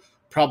to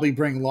probably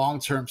bring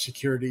long-term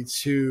security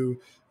to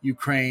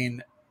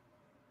Ukraine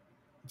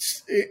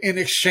in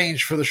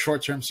exchange for the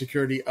short-term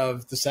security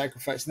of the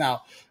sacrifice.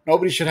 Now,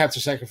 nobody should have to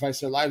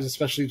sacrifice their lives,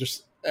 especially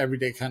just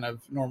everyday kind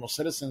of normal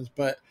citizens.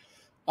 But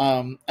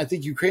I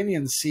think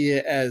Ukrainians see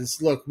it as,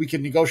 look, we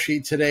can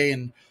negotiate today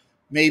and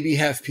maybe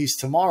have peace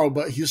tomorrow,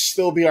 but he'll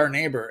still be our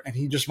neighbor, and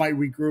he just might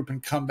regroup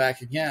and come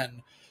back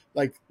again.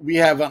 Like, we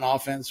have an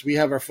offense, we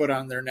have our foot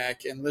on their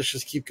neck, and let's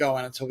just keep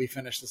going until we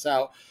finish this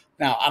out.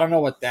 Now, I don't know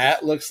what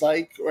that looks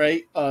like,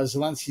 right?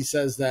 Zelensky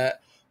says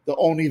that the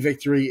only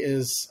victory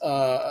is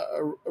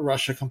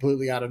Russia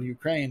completely out of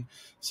Ukraine.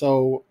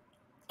 So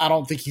I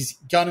don't think he's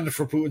gunning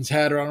for Putin's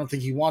head, or I don't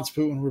think he wants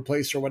Putin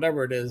replaced or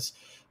whatever it is.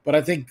 But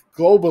I think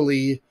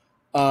globally,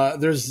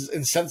 there's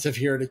incentive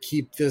here to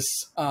keep this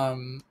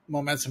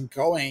momentum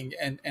going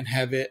and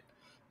have it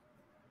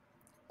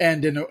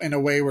end in a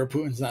way where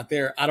Putin's not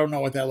there. I don't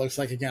know what that looks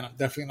like. Again, I'm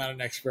definitely not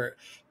an expert,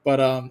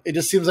 but it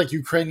just seems like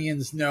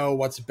Ukrainians know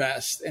what's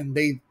best, and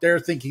they're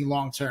thinking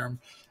long term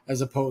as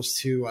opposed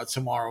to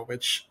tomorrow.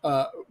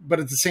 But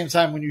at the same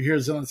time, when you hear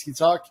Zelensky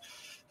talk,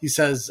 he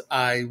says,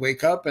 "I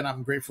wake up and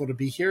I'm grateful to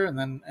be here, and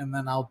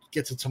then I'll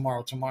get to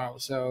tomorrow."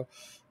 So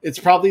they're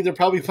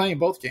probably playing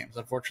both games,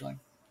 unfortunately.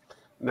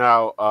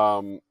 Now,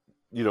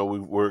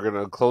 we're going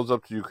to close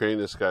up the Ukraine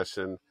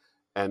discussion,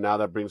 and now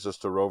that brings us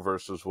to Roe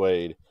versus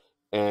Wade.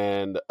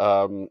 And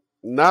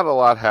not a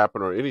lot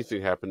happened or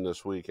anything happened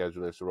this week as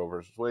relates to Roe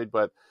versus Wade,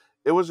 but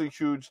it was a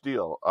huge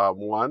deal.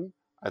 One,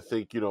 I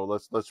think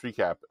let's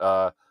recap.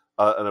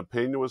 An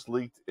opinion was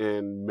leaked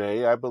in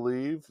May, I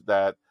believe,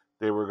 that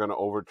they were going to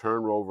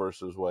overturn Roe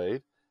versus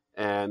Wade,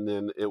 and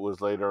then it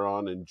was later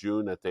on in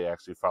June that they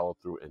actually followed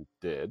through and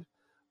did.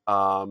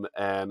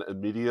 And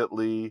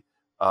immediately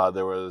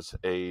there was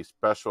a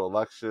special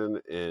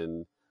election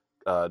in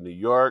New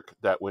York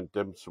that went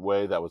Dem's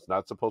way that was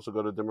not supposed to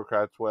go the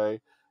Democrats' way.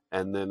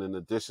 And then in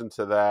addition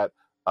to that,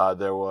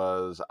 there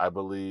was, I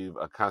believe,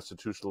 a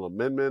constitutional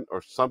amendment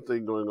or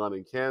something going on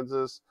in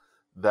Kansas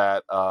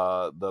that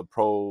the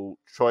pro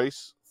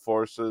choice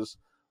forces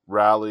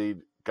rallied,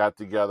 got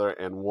together,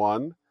 and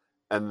won.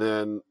 And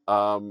then,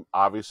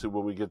 obviously,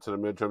 when we get to the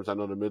midterms, I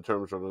know the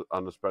midterms are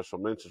on the special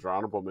mentions or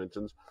honorable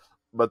mentions,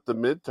 but the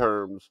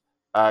midterms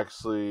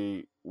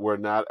actually were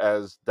not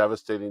as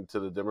devastating to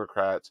the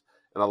Democrats,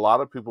 and a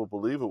lot of people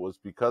believe it was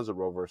because of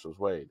Roe versus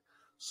Wade.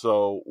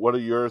 So, what are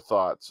your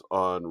thoughts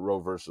on Roe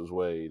versus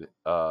Wade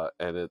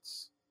and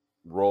its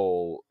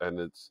role and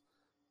its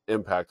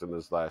impact in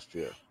this last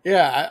year?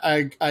 Yeah,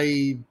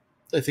 I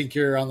think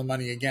you're on the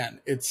money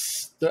again.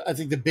 I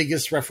think the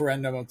biggest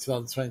referendum of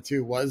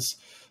 2022 was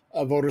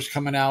voters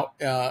coming out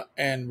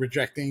and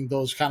rejecting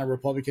those kind of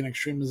Republican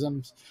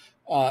extremisms.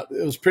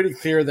 It was pretty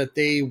clear that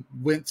they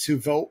went to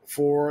vote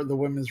for the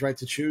women's right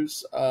to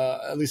choose.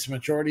 At least a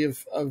majority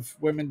of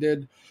women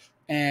did,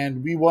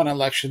 and we won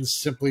elections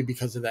simply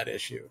because of that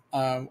issue,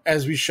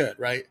 as we should,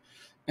 right?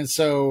 And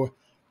so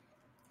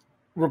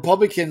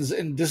Republicans,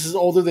 and this is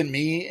older than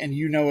me, and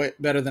you know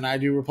it better than I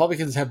do.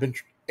 Republicans have been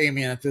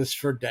aiming at this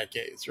for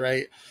decades,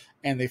 right?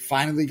 And they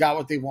finally got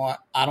what they want.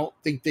 I don't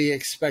think they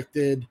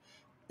expected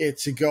it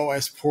to go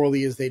as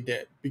poorly as they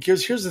did.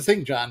 Because here's the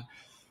thing, John.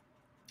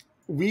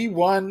 We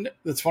won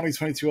the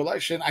 2022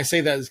 election. I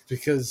say that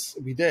because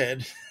we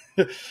did.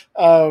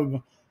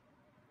 um,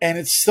 and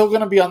it's still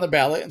going to be on the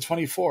ballot in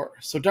 24.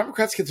 So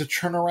Democrats get to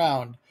turn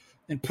around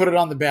and put it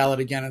on the ballot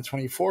again in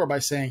 24 by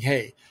saying,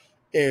 hey,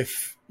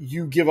 if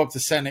you give up the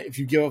Senate, if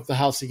you give up the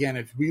House again,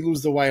 if we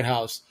lose the White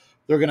House,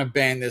 they're going to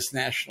ban this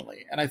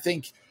nationally. And I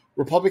think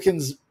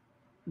Republicans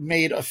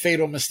made a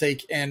fatal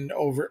mistake and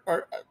over.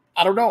 Or,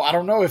 I don't know. I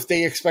don't know if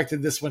they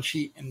expected this much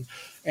heat,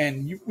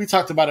 we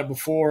talked about it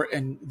before,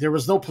 and there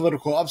was no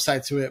political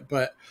upside to it.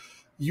 But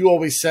you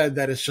always said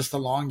that it's just a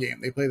long game.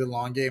 They play the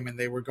long game, and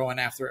they were going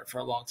after it for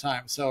a long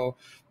time. So,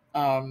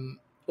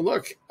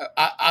 look,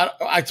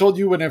 I told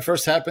you when it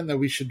first happened that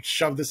we should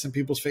shove this in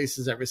people's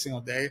faces every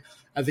single day.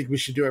 I think we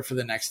should do it for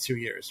the next 2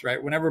 years,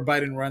 right? Whenever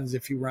Biden runs,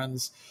 if he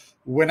runs,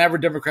 whenever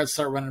Democrats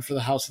start running for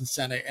the House and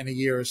Senate in a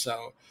year or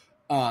so,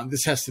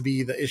 this has to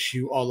be the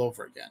issue all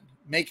over again.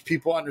 Make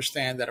people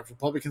understand that if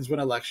Republicans win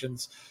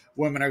elections,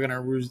 women are going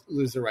to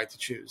lose their right to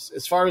choose.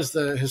 As far as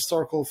the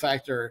historical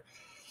factor,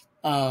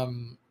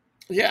 um,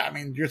 yeah, I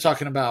mean, you're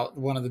talking about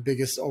one of the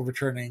biggest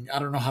overturning. I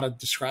don't know how to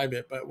describe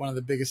it, but one of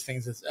the biggest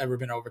things that's ever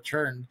been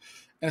overturned,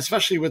 and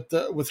especially with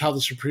how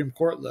the Supreme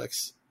Court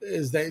looks,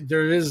 is that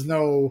there is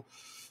no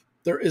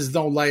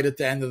light at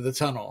the end of the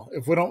tunnel.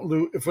 If we don't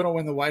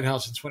win the White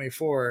House in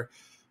 24,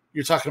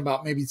 you're talking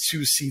about maybe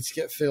 2 seats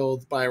get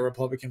filled by a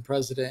Republican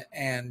president,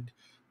 and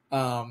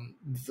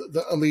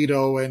the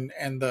Alito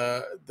and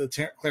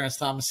the Clarence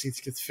Thomas seats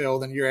gets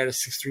filled, and you're at a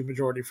 6-3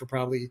 majority for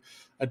probably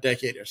a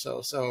decade or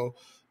so. So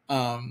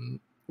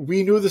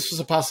we knew this was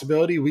a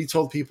possibility. We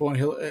told people in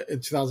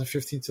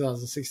 2015,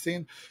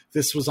 2016,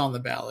 this was on the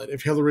ballot.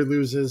 If Hillary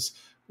loses,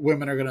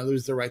 women are going to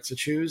lose their rights to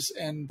choose.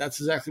 And that's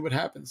exactly what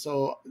happened.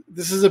 So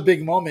this is a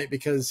big moment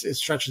because it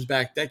stretches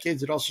back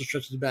decades. It also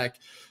stretches back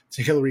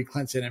to Hillary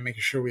Clinton and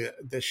making sure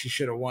that she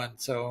should have won.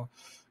 So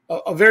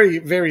a very,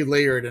 very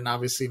layered and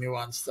obviously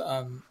nuanced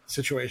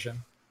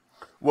situation.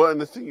 Well, and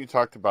the thing you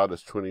talked about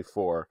is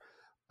 24.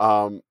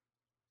 Um,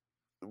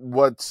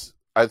 what's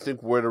I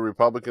think where the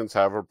Republicans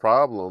have a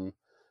problem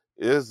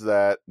is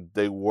that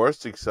they were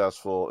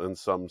successful in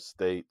some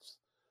states,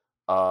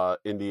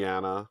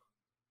 Indiana,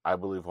 I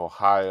believe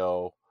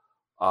Ohio,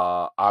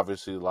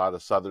 obviously a lot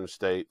of southern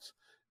states,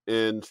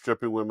 in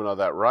stripping women of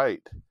that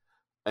right.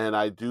 And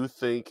I do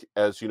think,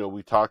 as you know,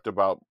 we talked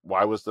about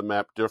why was the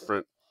map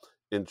different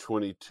in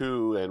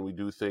 22, and we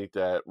do think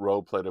that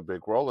Roe played a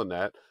big role in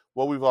that.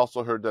 Well, we've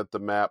also heard that the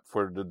map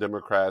for the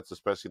Democrats,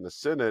 especially in the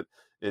Senate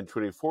in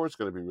 24, is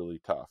going to be really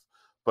tough.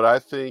 But I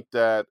think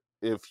that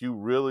if you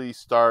really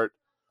start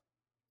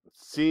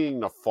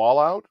seeing the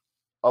fallout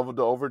of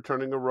the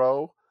overturning of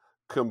Roe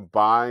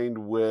combined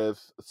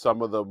with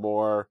some of the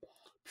more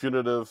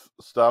punitive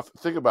stuff,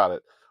 think about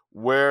it.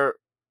 Where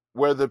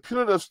where the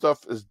punitive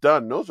stuff is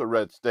done, those are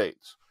red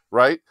states,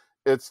 right?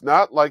 It's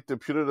not like the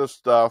punitive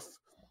stuff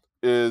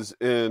is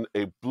in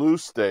a blue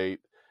state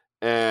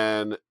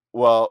and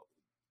well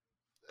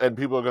and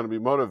people are going to be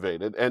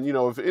motivated. And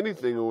if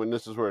anything, when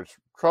this is where it's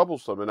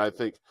troublesome, and I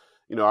think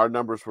our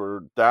numbers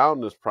were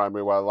down this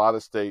primary, while a lot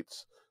of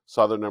states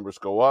saw their numbers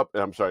go up.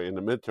 I'm sorry, in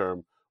the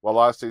midterm, While a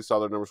lot of states saw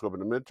their numbers go up in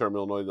the midterm,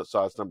 Illinois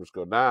saw its numbers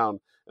go down.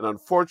 And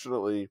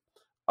unfortunately,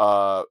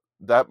 uh,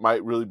 that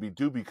might really be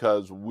due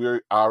because we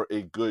are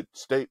a good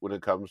state when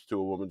it comes to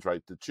a woman's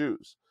right to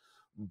choose.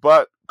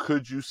 But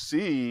could you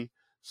see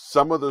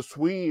some of the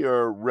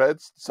swingier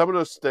some of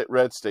those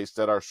red states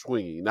that are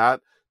swingy,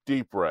 not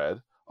deep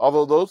red,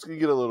 although those can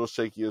get a little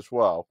shaky as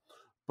well.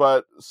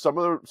 But some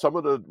of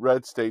the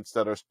red states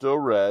that are still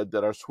red,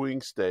 that are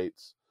swing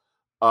states,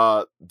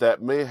 that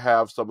may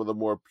have some of the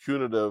more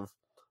punitive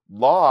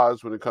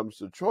laws when it comes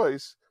to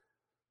choice,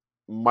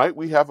 might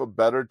we have a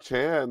better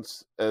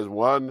chance as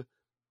one,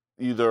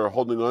 either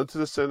holding on to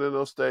the Senate in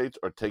those states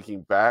or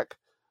taking back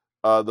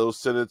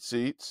those Senate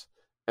seats,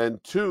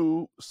 and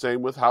two,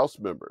 same with House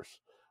members.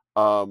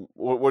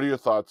 What are your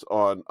thoughts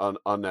on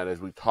that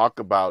as we talk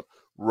about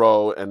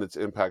Roe and its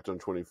impact on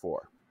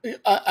 24?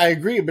 I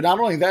agree, but not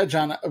only that,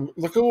 John.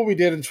 Look at what we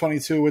did in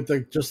 22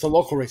 with just the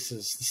local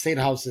races, the state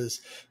houses,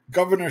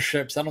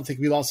 governorships. I don't think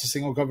we lost a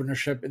single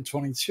governorship in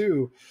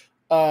 22.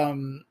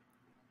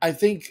 I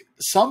think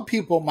some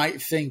people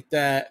might think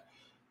that,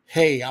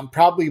 hey, I'm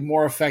probably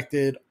more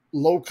affected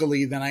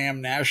locally than I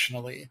am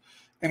nationally.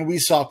 And we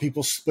saw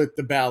people split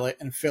the ballot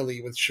in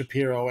Philly with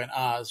Shapiro and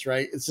Oz,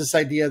 right? It's this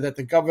idea that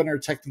the governor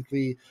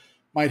technically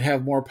might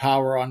have more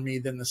power on me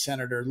than the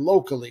senator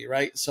locally,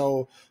 right?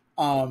 So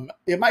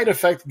it might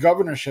affect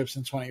governorships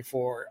in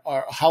 24,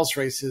 or house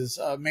races,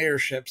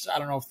 mayorships. I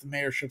don't know if the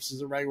mayorships is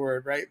the right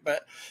word, right?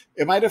 But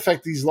it might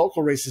affect these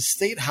local races,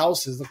 state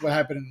houses. Look what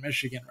happened in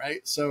Michigan,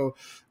 right? So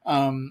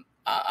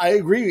I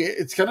agree.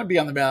 It's going to be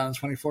on the ballot in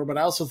 24, but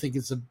I also think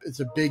it's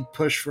a big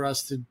push for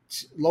us to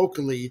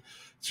locally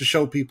to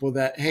show people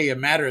that, hey, it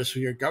matters who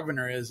your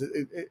governor is.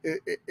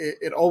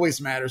 It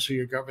always matters who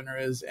your governor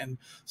is. And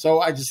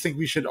so I just think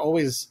we should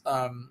always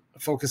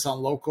focus on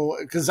local,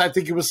 because I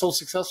think it was so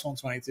successful in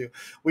 22.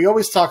 We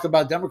always talk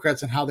about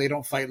Democrats and how they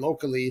don't fight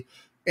locally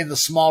in the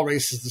small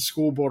races, the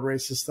school board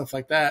races, stuff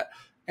like that.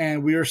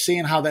 And we were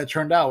seeing how that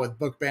turned out with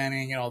book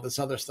banning and all this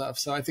other stuff.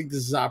 So I think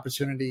this is an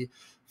opportunity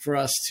for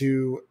us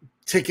to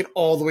take it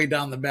all the way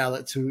down the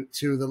ballot to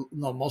the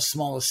most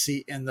smallest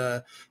seat in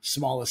the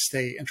smallest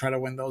state and try to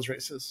win those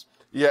races.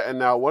 Yeah, and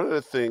now one of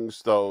the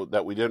things, though,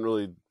 that we didn't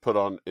really put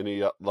on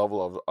any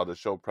level of the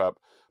show prep,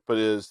 but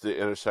is the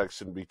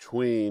intersection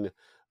between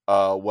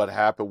what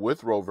happened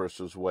with Roe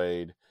versus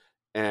Wade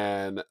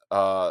and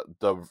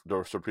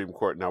the Supreme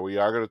Court. Now, we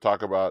are going to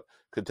talk about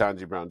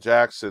Ketanji Brown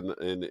Jackson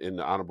in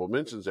the honorable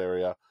mentions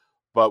area,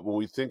 but when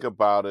we think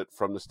about it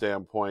from the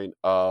standpoint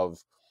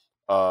of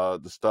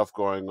the stuff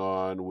going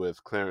on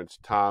with Clarence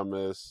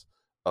Thomas,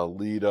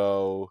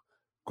 Alito,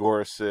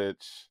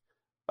 Gorsuch,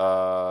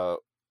 uh,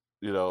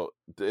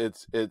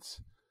 it's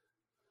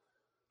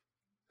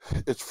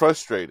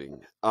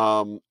frustrating.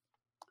 One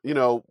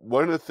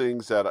of the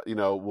things that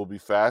will be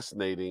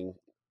fascinating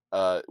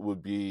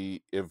would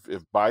be if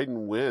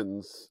Biden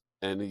wins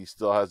and he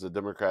still has a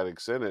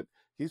Democratic Senate,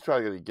 he's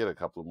probably going to get a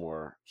couple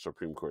more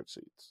Supreme Court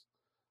seats.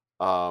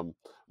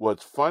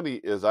 What's funny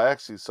is I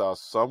actually saw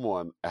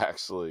someone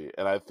actually,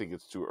 and I think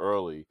it's too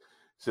early,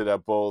 say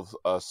that both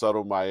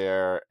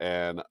Sotomayor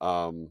and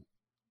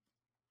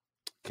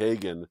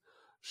Kagan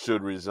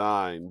should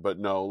resign, but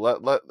no,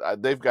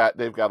 they've got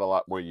a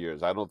lot more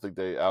years. I don't think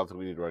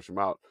we need to rush them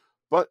out.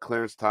 But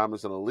Clarence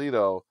Thomas and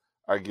Alito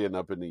are getting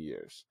up in the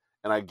years,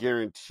 and I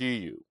guarantee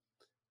you,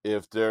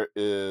 if there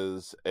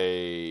is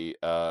a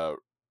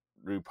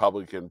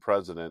Republican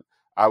president,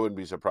 I wouldn't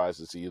be surprised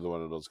to see either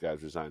one of those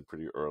guys resign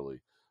pretty early,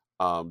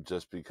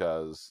 just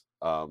because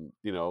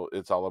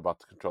it's all about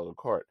the control of the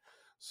court.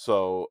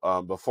 So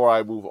before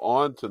I move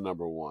on to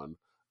number one,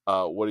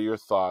 what are your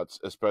thoughts,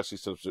 especially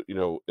since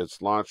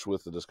it's launched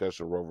with the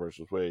discussion of Roe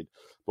versus Wade?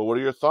 But what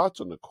are your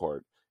thoughts on the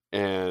court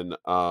and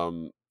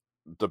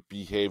the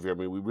behavior? I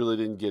mean, we really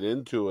didn't get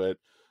into it,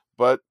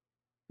 but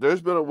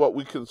there's been what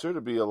we consider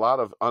to be a lot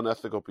of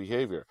unethical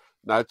behavior,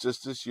 not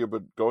just this year,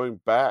 but going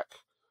back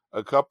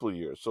a couple of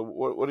years. So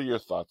what are your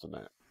thoughts on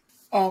that?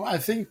 I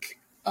think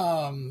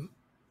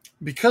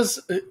because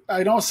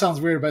I know it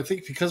sounds weird, but I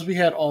think because we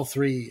had all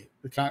three,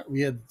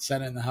 we had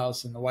Senate and the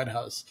House and the White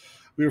House,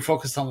 we were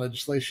focused on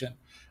legislation.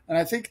 And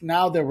I think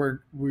now that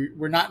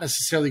we're not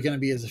necessarily going to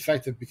be as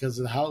effective because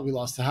of how we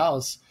lost the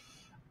House,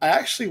 I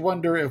actually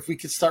wonder if we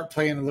could start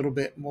playing a little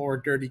bit more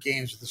dirty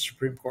games with the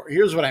Supreme Court.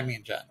 Here's what I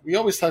mean, John. We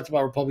always talked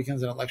about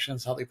Republicans in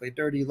elections, how they play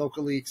dirty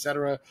locally,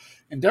 etc.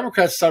 And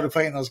Democrats started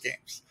playing those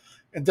games.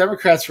 And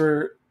Democrats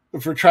were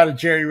trying to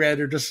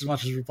jerry-render just as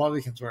much as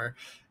Republicans were.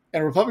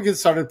 And Republicans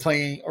started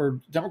playing,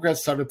 or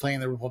Democrats started playing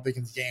the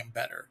Republicans' game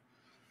better.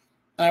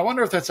 And I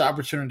wonder if that's an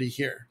opportunity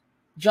here.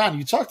 John,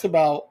 you talked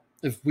about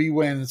if we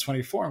win in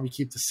 24 and we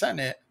keep the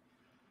Senate.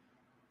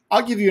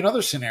 I'll give you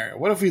another scenario.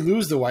 What if we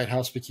lose the White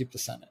House but keep the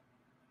Senate?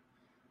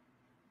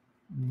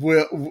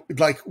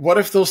 What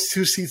if those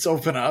two seats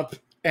open up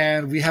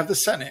and we have the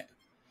Senate?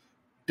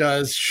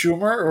 Does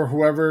Schumer or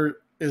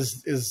whoever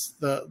is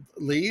the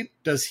lead,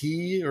 does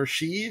he or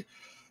she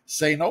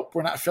say, nope,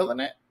 we're not filling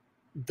it?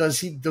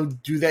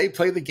 Do they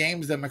play the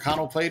games that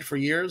McConnell played for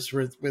years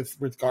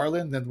with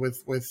Garland and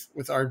with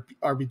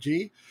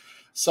RBG?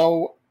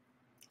 So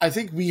I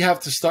think we have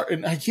to start.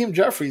 And Hakeem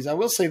Jeffries, I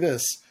will say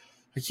this: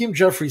 Hakeem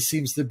Jeffries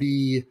seems to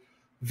be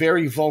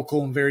very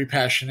vocal and very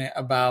passionate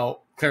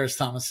about Clarence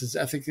Thomas's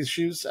ethics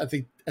issues. I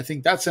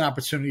think that's an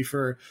opportunity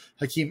for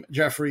Hakeem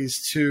Jeffries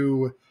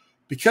to,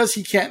 because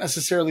he can't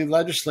necessarily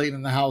legislate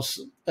in the House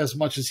as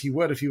much as he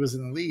would if he was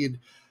in the lead.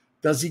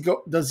 Does he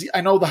go? Does he?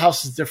 I know the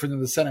House is different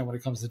than the Senate when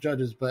it comes to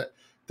judges, but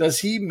does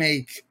he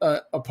make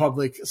a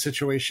public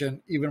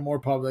situation even more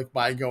public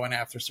by going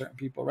after certain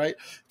people? Right?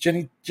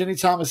 Jenny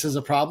Thomas is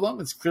a problem.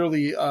 It's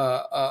clearly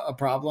a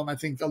problem. I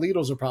think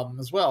Alito's a problem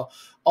as well.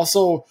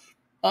 Also,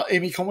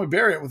 Amy Coney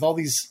Barrett with all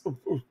these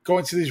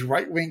going to these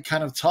right wing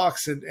kind of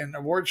talks and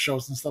award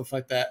shows and stuff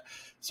like that.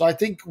 So I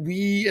think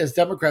we as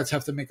Democrats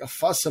have to make a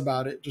fuss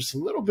about it just a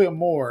little bit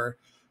more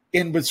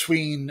in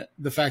between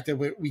the fact that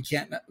we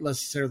can't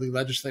necessarily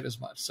legislate as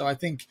much. So I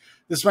think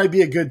this might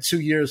be a good 2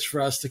 years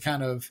for us to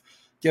kind of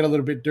get a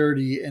little bit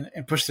dirty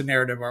and push the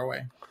narrative our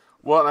way.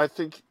 Well, and I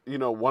think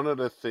one of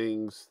the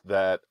things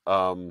that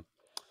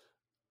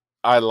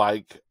I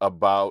like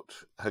about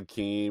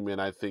Hakeem, and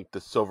I think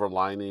the silver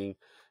lining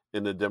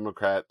in the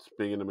Democrats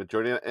being in the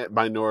majority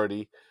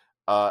minority,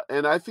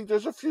 and I think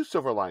there's a few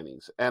silver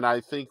linings. And I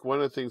think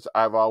one of the things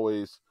I've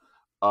always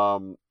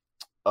um,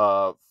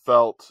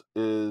 felt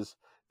is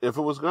if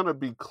it was going to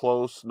be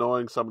close,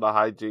 knowing some of the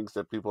hijinks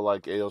that people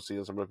like AOC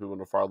and some of the people on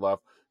the far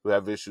left who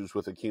have issues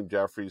with Hakeem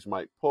Jeffries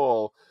might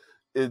pull,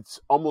 it's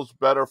almost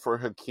better for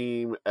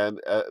Hakeem and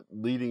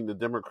leading the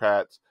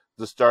Democrats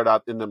to start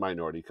out in the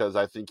minority because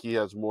I think he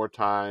has more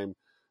time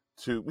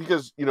to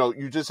because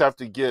you just have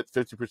to get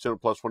 50%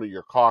 plus one of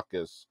your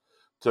caucus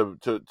to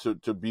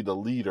be the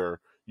leader.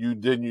 You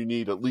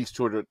need at least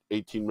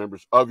 218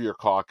 members of your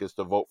caucus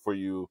to vote for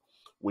you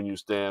when you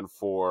stand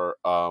for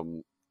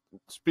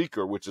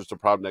speaker, which is the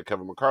problem that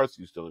Kevin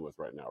McCarthy is dealing with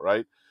right now,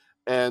 right?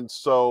 And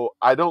so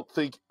I do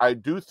think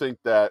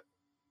that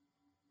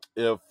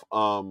if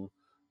the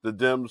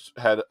Dems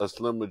had a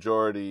slim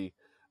majority,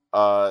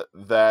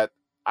 that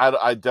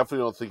I definitely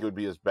don't think it would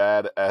be as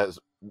bad as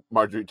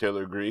Marjorie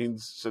Taylor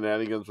Greene's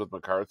shenanigans with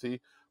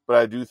McCarthy, but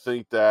I do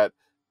think that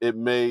it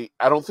may.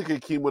 I don't think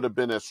Hakeem would have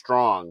been as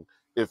strong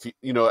if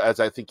as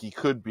I think he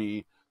could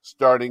be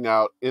starting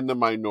out in the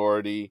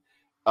minority,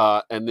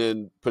 and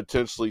then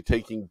potentially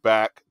taking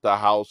back the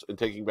House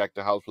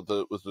with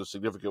a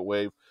significant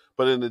wave.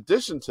 But in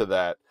addition to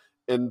that,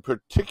 in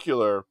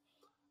particular,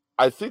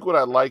 I think what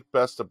I like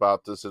best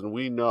about this, and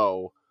we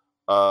know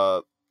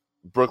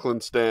Brooklyn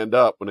stand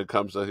up when it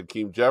comes to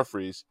Hakeem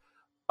Jeffries,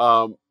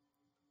 um,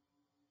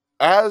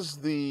 as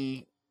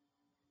the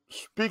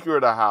Speaker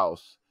of the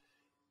House,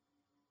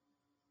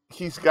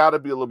 he's got to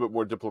be a little bit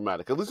more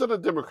diplomatic, at least on the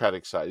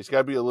Democratic side. He's got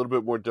to be a little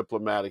bit more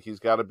diplomatic. He's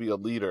got to be a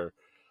leader.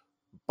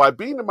 By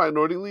being the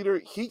minority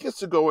leader, he gets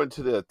to go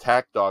into the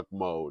attack dog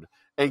mode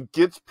and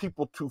gets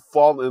people to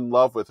fall in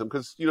love with him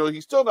because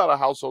he's still not a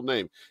household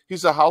name.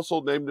 He's a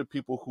household name to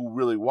people who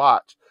really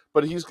watch,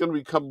 but he's going to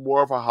become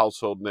more of a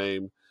household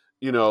name,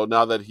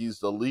 now that he's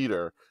the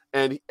leader.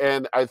 And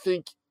I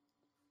think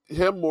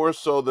him more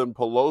so than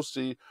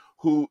Pelosi,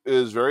 who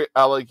is very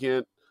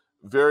elegant,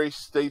 very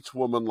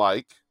stateswoman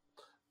like.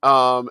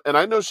 And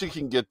I know she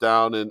can get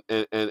down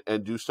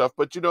and do stuff,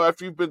 but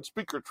after you've been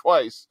speaker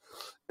twice,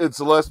 it's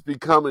less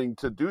becoming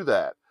to do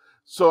that.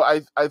 So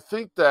I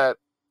think that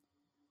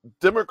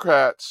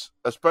Democrats,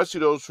 especially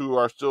those who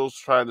are still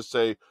trying to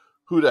say,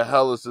 who the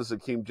hell is this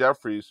Hakeem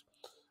Jeffries?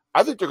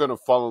 I think they're going to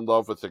fall in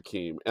love with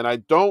Hakeem. And I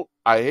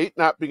hate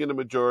not being in the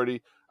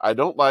majority. I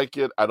don't like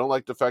it. I don't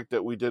like the fact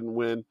that we didn't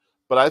win,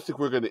 but I think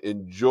we're going to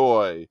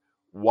enjoy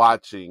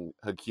watching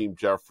Hakeem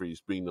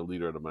Jeffries being the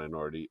leader of the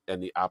minority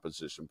and the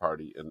opposition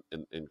party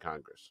in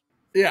Congress.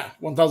 Yeah,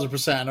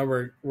 1,000%. I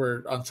know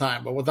we're on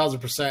time, but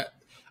 1,000%.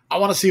 I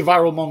want to see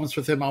viral moments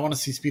with him. I want to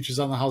see speeches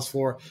on the House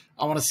floor.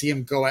 I want to see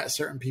him go at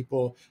certain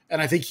people,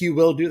 and I think he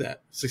will do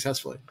that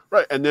successfully.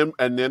 Right, and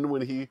then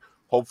when he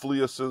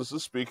hopefully assumes the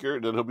speaker,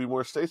 then he'll be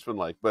more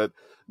statesmanlike. But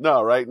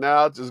no, right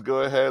now, just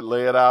go ahead,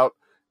 lay it out.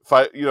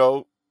 Fight,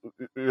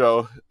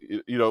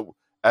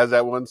 as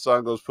that one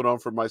song goes, "Put on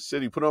for my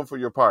city, put on for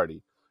your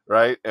party."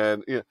 Right,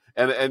 and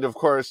of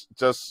course,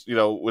 just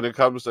when it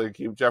comes to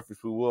Hakeem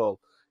Jeffries, we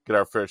will get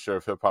our fair share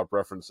of hip hop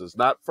references,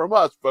 not from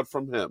us, but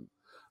from him.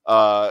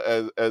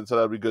 And so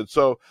that'd be good.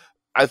 So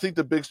I think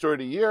the big story of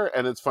the year,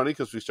 and it's funny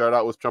because we started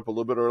out with Trump a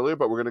little bit earlier,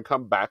 but we're going to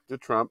come back to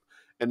Trump,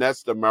 and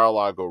that's the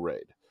Mar-a-Lago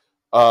raid.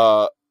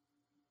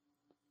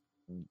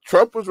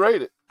 Trump was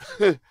raided,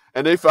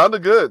 and they found the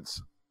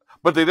goods,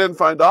 but they didn't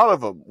find all of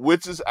them,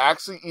 which is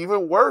actually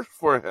even worse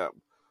for him,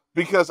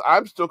 because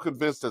I'm still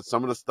convinced that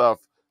some of the stuff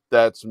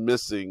that's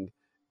missing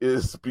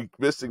is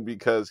missing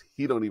because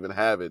he don't even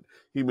have it.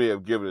 He may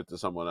have given it to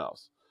someone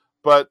else.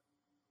 But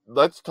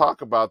let's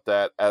talk about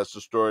that as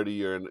the story of the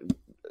year. And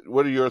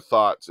what are your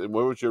thoughts and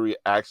what was your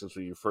reactions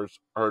when you first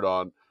heard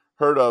of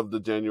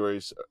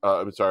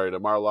the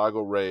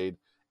Mar-a-Lago raid?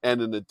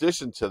 And in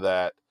addition to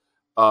that,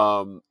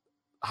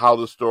 how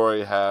the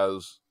story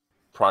has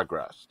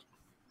progressed?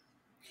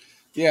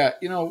 Yeah,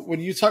 when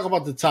you talk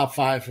about the top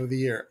five for the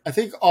year, I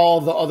think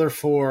all the other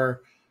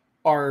four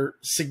are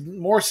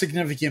more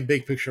significant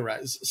big picture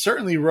rise.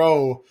 Certainly,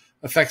 Roe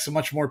affects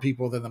much more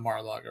people than the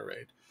Mar-a-Lago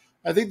raid.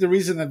 I think the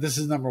reason that this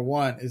is number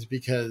one is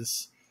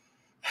because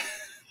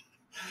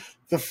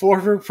the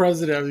former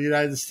president of the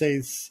United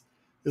States,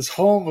 his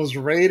home was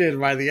raided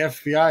by the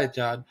FBI,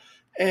 John,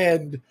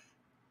 and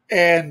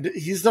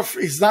he's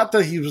not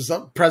that he was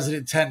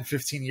president 10,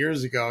 15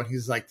 years ago, and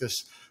he's like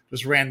this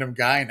random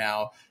guy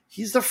now.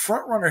 He's the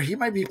front runner. He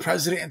might be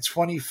president in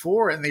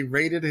 24, and they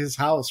raided his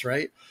house,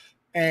 right?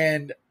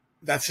 And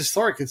that's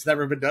historic. It's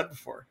never been done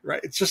before, right?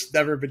 It's just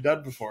never been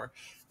done before.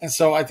 And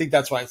so I think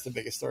that's why it's the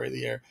biggest story of the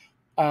year.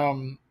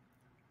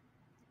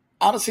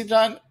 Honestly,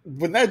 John,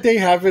 when that day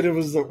happened, it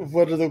was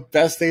one of the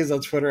best days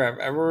on Twitter I've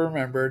ever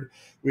remembered.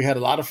 We had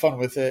a lot of fun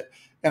with it.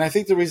 And I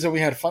think the reason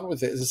we had fun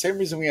with it is the same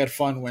reason we had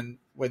fun when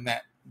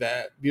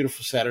that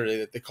beautiful Saturday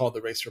that they called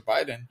the race for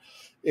Biden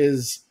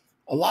is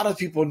a lot of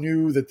people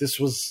knew that this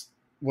was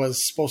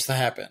supposed to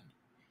happen.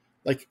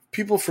 Like,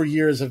 people for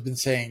years have been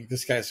saying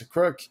this guy's a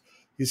crook,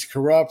 he's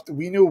corrupt.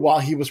 We knew while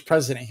he was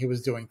president he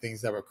was doing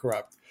things that were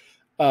corrupt,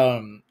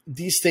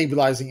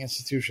 destabilizing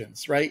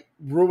institutions, right?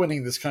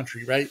 Ruining this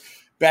country, right?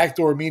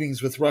 Backdoor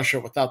meetings with Russia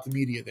without the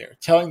media there,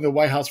 telling the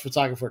White House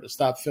photographer to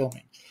stop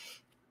filming.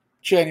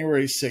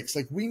 January 6th,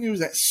 like, we knew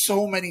that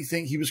so many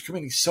things, he was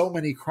committing so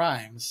many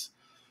crimes,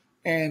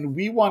 and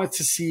we wanted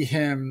to see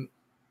him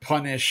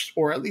punished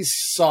or at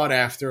least sought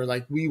after,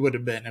 like we would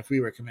have been if we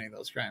were committing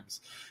those crimes.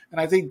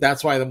 And I think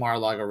that's why the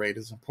Mar-a-Lago raid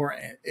is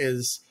important,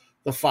 is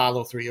the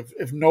follow through.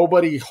 If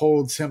nobody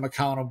holds him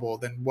accountable,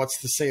 then what's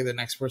to say the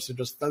next person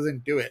just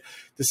doesn't do it?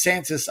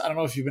 DeSantis, I don't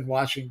know if you've been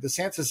watching,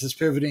 DeSantis is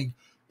pivoting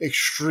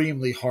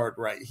extremely hard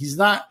right. He's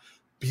not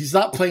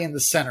playing the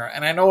center.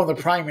 And I know in the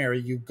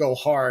primary you go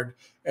hard,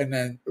 and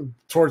then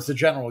towards the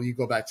general you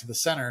go back to the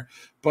center,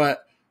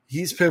 but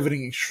he's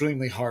pivoting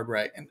extremely hard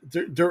right. And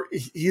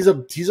he's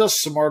a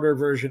smarter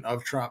version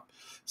of Trump.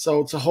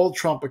 So to hold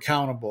Trump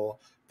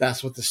accountable,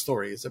 that's what the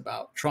story is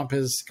about. Trump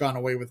has got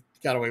away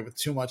with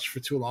too much for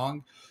too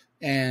long,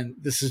 and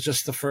this is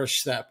just the first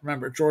step.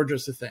 Remember,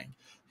 Georgia's the thing.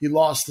 He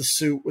lost the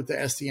suit with the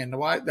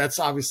SDNY. That's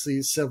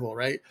obviously civil,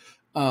 right?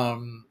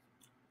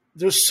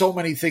 There's so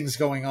many things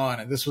going on,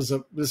 and this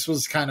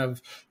was kind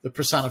of the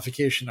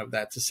personification of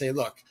that, to say,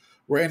 look,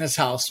 we're in his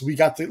house. We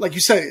got like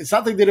you said, it's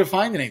not like they didn't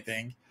find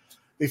anything.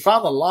 They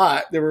found a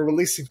lot. They were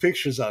releasing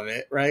pictures of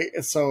it, right?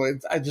 And so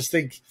I just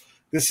think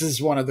this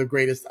is one of the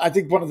greatest, I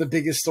think one of the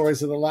biggest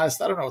stories of the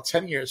last, I don't know,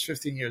 10 years,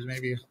 15 years,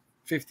 maybe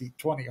 50,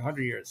 20,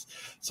 100 years.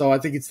 So I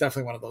think it's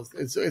definitely one of those.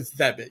 It's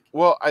that big.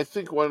 Well, I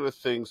think one of the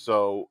things,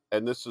 so,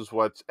 and this is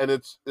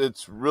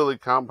it's really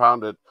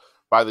compounded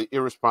by the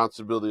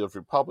irresponsibility of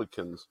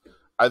Republicans.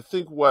 I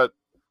think what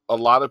a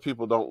lot of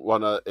people don't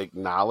want to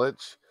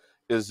acknowledge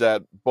is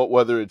that, but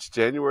whether it's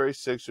January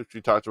 6th, which we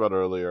talked about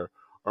earlier,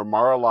 or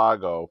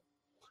Mar-a-Lago,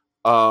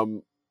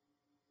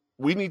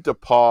 we need to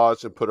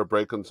pause and put a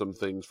break on some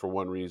things for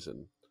one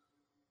reason.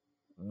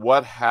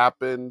 What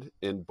happened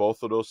in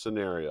both of those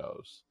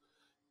scenarios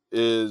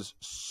is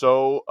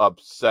so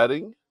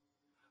upsetting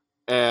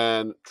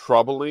and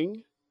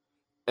troubling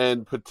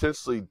and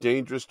potentially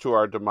dangerous to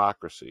our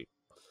democracy.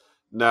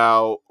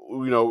 Now,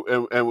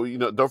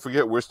 don't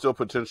forget, we're still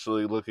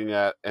potentially looking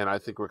at, and I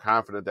think we're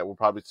confident that we'll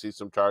probably see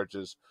some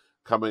charges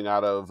coming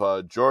out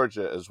of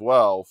Georgia as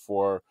well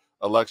for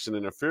election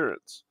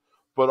interference.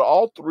 But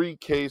all three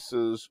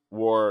cases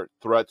were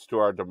threats to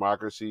our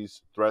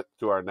democracies, threats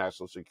to our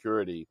national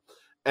security.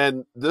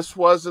 And this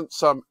wasn't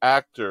some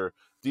actor.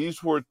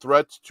 These were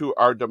threats to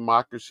our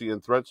democracy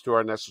and threats to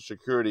our national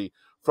security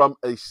from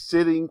a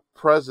sitting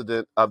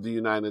president of the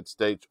United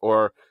States,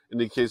 or in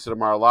the case of the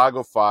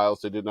Mar-a-Lago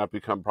files, they did not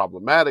become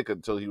problematic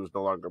until he was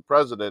no longer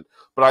president.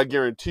 But I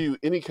guarantee you,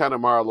 any kind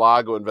of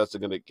Mar-a-Lago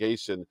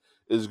investigation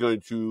is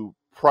going to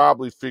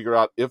probably figure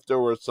out if there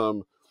were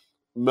some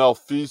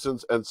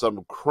malfeasance and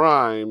some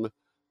crime,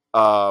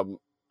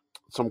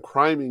 some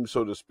criming,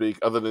 so to speak,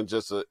 other than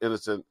just an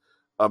innocent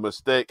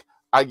mistake.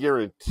 I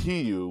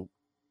guarantee you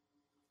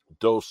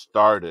those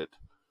started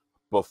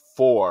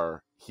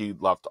before he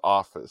left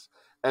office.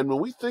 And when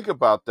we think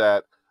about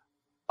that,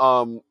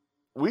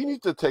 we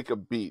need to take a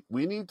beat.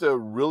 We need to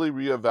really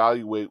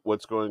reevaluate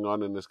what's going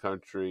on in this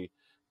country,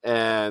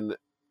 and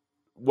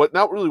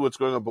not really what's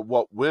going on, but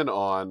what went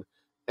on,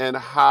 and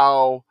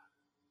how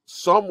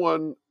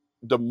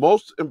the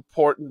most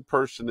important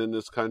person in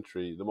this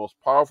country, the most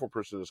powerful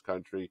person in this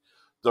country,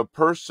 the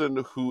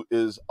person who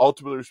is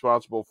ultimately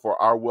responsible for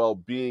our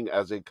well-being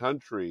as a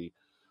country,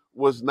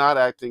 was not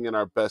acting in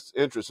our best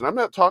interest. And I'm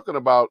not talking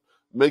about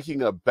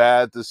making a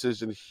bad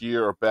decision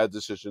here or bad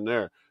decision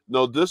there.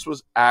 No, this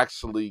was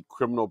actually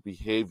criminal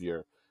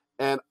behavior.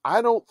 And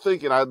I don't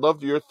think, and I'd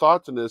love your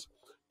thoughts on this,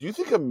 do you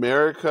think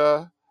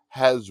America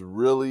has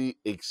really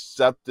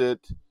accepted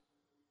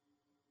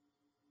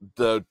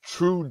the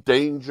true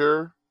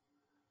danger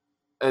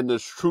and the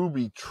true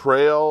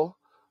betrayal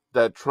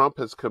that Trump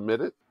has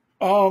committed?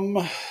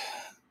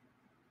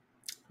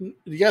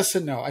 Yes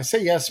and no. I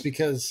say yes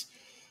because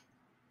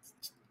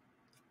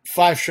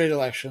 5 straight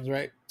elections,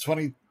 right?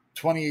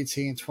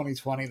 2018,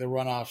 2020, the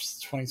runoffs,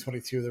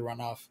 2022, the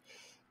runoff.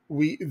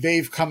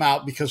 They've come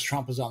out because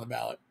Trump was on the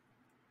ballot,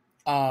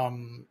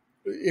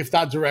 if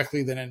not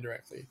directly, then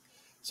indirectly.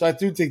 So I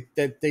do think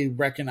that they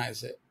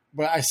recognize it.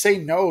 But I say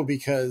no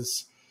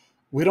because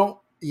we don't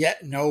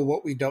yet know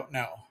what we don't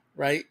know,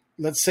 right?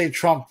 Let's say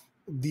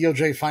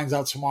DOJ finds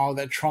out tomorrow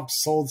that Trump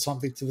sold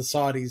something to the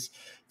Saudis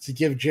to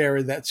give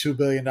Jared that $2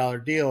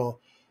 billion deal.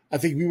 I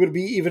think we would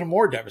be even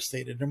more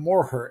devastated and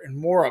more hurt and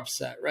more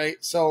upset, right?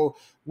 So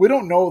we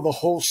don't know the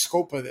whole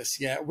scope of this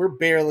yet. We're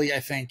barely, I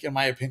think, in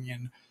my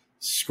opinion,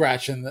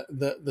 scratching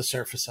the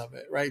surface of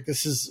it, right?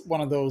 This is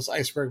one of those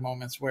iceberg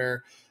moments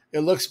where it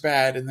looks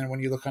bad, and then when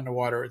you look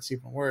underwater, it's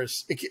even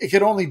worse. It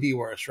could only be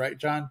worse, right,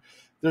 John?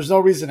 There's no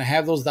reason to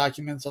have those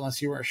documents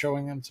unless you weren't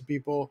showing them to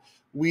people.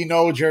 We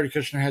know Jared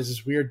Kushner has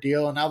this weird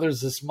deal, and now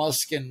there's this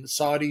Musk and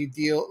Saudi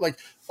deal. Like,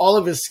 all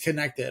of it's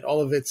connected.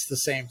 All of it's the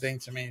same thing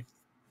to me.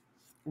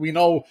 We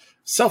know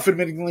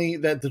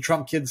self-admittingly that the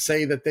Trump kids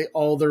say that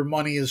all their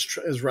money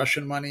is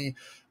Russian money.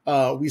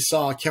 We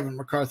saw Kevin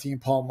McCarthy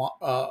and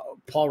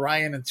Paul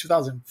Ryan in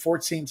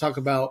 2014 talk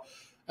about,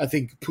 I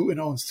think Putin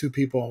owns two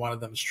people and one of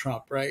them is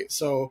Trump, right?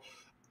 So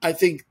I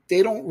think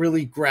they don't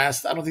really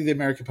grasp. I don't think the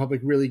American public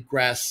really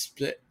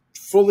grasps it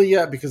fully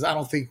yet because I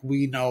don't think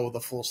we know the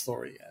full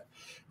story yet,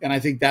 and I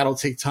think that'll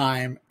take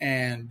time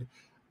and.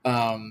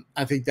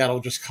 I think that'll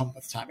just come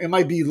with time. It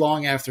might be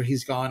long after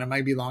he's gone. It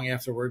might be long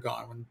after we're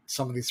gone when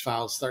some of these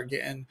files start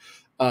getting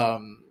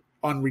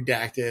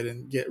unredacted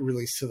and get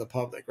released to the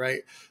public,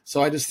 right?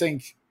 So I just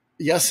think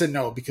yes and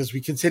no because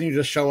we continue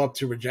to show up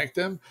to reject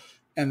him,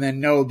 and then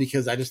no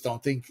because I just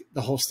don't think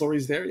the whole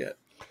story's there yet.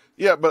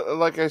 Yeah, but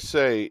like I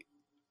say,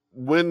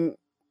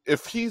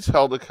 if he's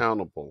held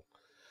accountable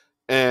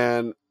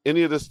and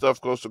any of this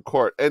stuff goes to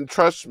court, and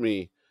trust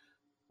me,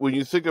 when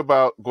you think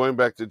about going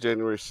back to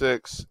January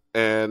 6th,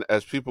 and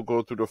as people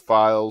go through the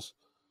files,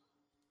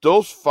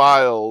 those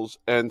files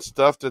and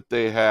stuff that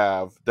they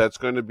have that's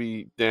going to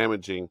be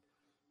damaging,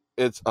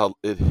 it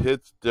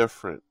hits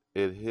different.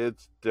 It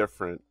hits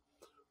different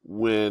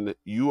when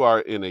you are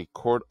in a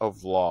court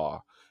of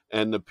law,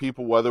 and the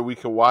people, whether we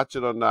can watch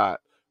it or not,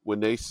 when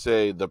they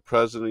say the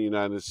President of the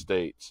United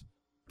States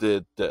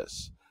did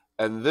this.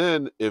 And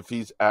then if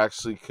he's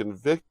actually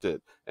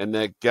convicted and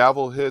that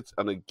gavel hits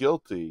on a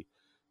guilty,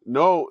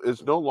 no,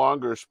 it's no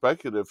longer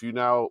speculative. You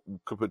now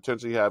could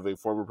potentially have a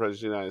former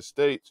president of the United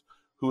States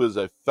who is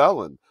a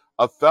felon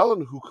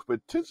who could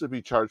potentially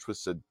be charged with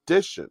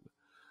sedition.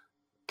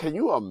 Can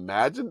you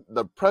imagine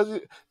the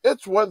president?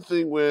 It's one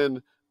thing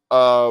when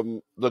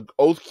the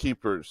Oath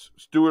Keepers,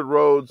 Stuart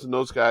Rhodes and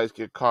those guys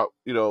get caught,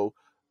 and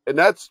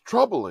that's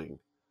troubling.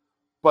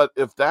 But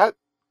if that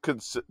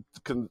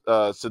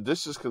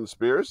seditious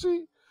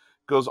conspiracy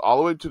goes all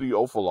the way to the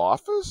Oval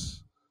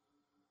Office,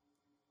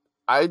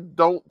 I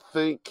don't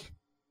think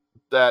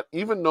that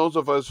even those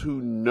of us who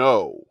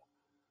know,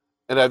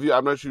 and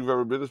I'm not sure you've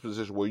ever been in this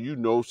position where you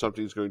know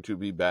something's going to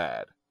be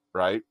bad,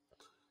 right?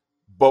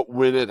 But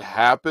when it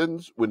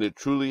happens, when it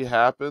truly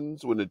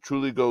happens, when it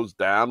truly goes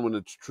down, when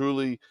it's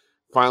truly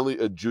finally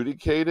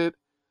adjudicated,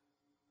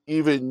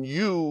 even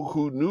you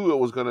who knew it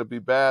was going to be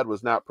bad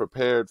was not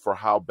prepared for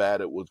how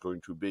bad it was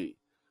going to be.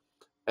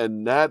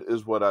 And that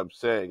is what I'm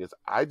saying is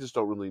I just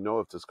don't really know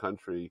if this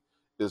country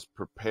is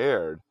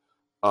prepared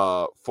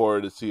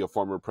for to see a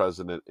former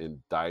president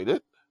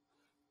indicted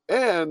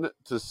and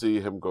to see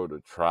him go to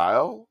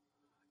trial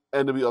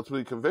and to be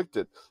ultimately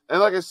convicted.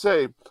 And like I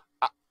say,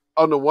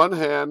 on the one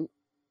hand,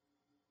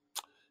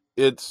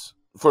 it's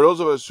for those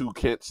of us who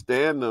can't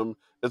stand them,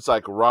 it's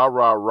like rah,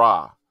 rah,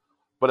 rah.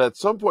 But at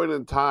some point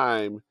in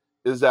time,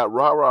 is that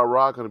rah, rah,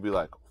 rah going to be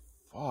like,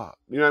 fuck?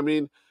 You know what I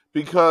mean?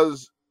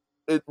 Because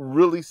it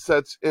really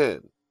sets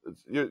in.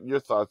 Your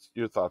thoughts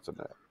on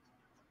that?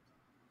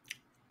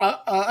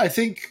 I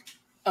think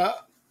I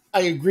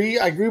agree.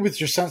 I agree with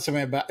your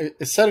sentiment about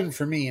it's set in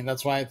for me, and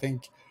that's why I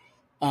think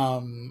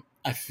I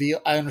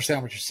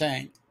understand what you're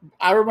saying.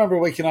 I remember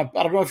waking up.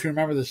 I don't know if you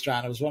remember this,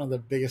 John. It was one of the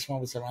biggest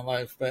moments of my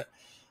life. But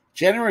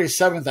January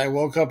 7th, I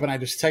woke up and I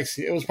just texted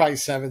you. It was probably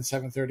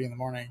 7:30 in the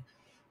morning,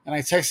 and I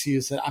texted you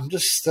and said, "I'm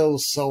just still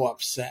so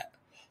upset.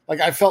 Like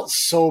I felt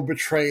so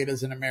betrayed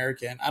as an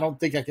American. I don't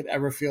think I could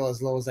ever feel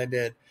as low as I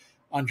did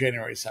on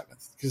January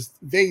 7th because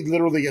they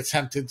literally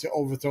attempted to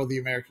overthrow the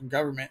American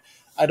government.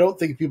 I don't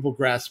think people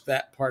grasp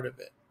that part of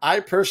it. I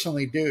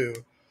personally do.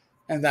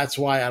 And that's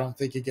why I don't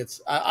think it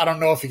gets, I don't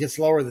know if it gets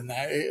lower than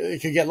that.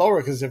 It could get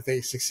lower because if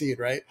they succeed,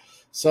 right?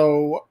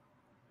 So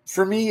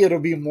for me, it'll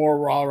be more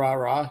rah, rah,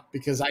 rah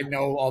because I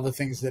know all the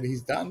things that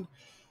he's done.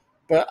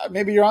 But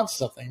maybe you're onto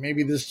something.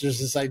 Maybe there's just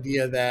this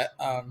idea that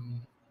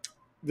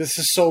this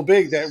is so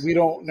big that we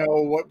don't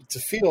know what to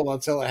feel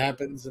until it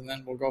happens, and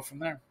then we'll go from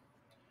there.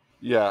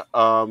 Yeah,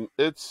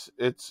 it's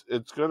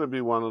going to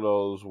be one of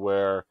those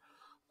where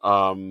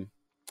I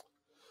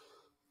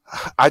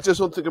just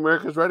don't think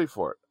America's ready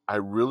for it. I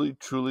really,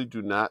 truly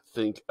do not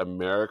think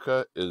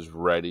America is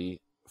ready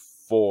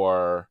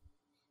for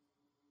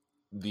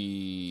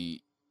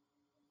the.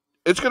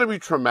 It's going to be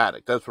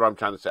traumatic. That's what I'm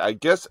trying to say. I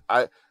guess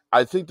I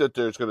think that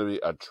there's going to be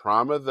a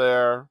trauma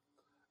there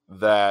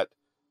that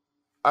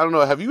I don't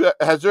know.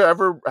 Has there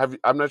ever,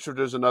 I'm not sure if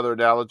there's another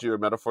analogy or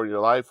metaphor in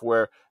your life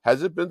where,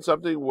 has it been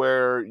something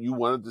where you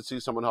wanted to see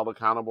someone held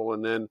accountable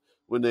and then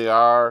when they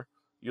are,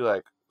 you're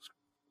like,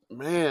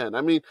 man, I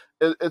mean,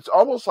 it's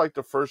almost like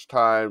the first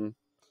time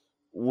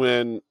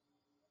when,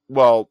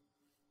 well,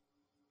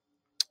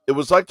 it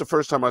was like the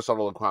first time I saw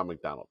the Laquan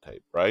McDonald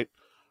tape, right?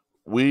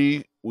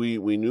 We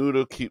knew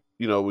to keep,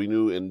 we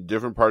knew in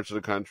different parts of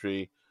the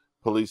country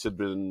police had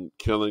been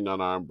killing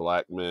unarmed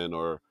black men,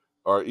 or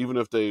even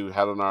if they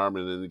had an arm,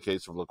 and in the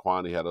case of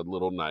Laquan he had a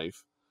little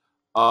knife.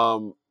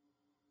 um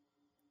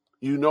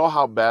you know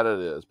how bad it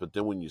is, but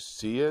then when you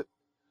see it,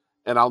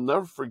 and I'll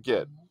never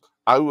forget,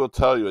 I will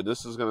tell you, and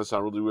this is going to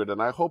sound really weird,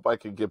 and I hope I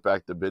can get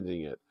back to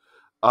binging it.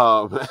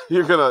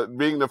 You're gonna,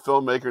 being the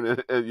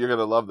filmmaker, you're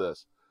gonna love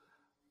this.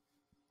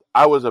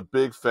 I was a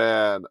big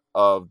fan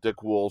of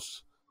Dick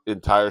Wolf's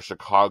entire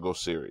Chicago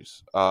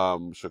series,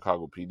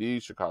 Chicago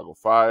PD, Chicago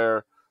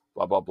Fire,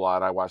 blah blah blah,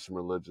 and I watched them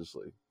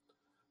religiously.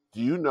 Do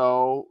you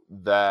know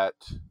that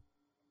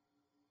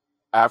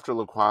after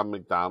Laquan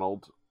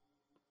McDonald,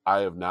 I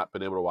have not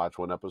been able to watch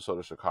one episode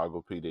of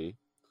Chicago PD?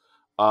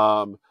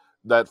 Um,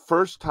 that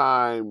first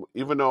time,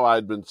 even though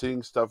I'd been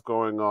seeing stuff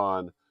going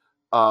on,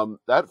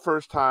 that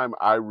first time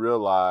I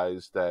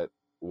realized that,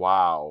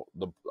 wow,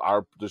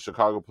 the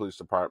Chicago Police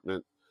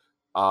Department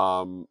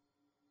um,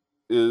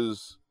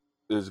 is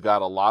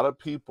got a lot of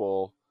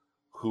people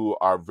who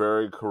are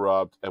very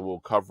corrupt and will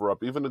cover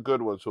up, even the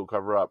good ones who will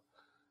cover up.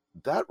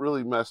 That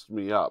really messed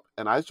me up,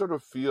 and I sort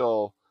of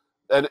feel,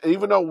 and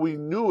even though we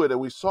knew it and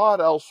we saw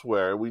it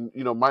elsewhere,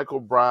 Michael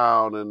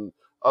Brown and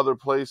other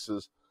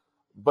places,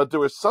 but there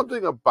was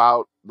something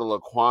about the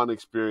Laquan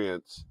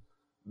experience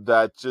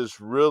that just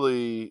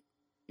really,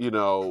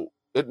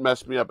 it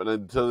messed me up. And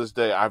until this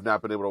day, I've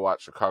not been able to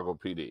watch Chicago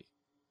PD,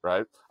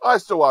 right? I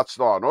still watch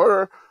Law and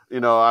Order.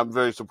 I'm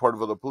very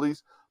supportive of the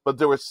police. But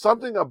there was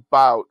something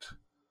about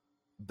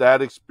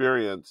that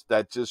experience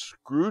that just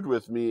screwed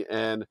with me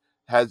and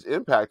has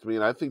impacted me.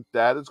 And I think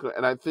that is going,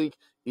 and I think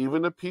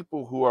even the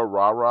people who are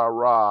rah, rah,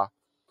 rah,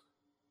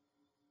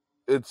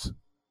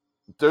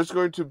 there's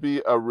going to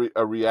be a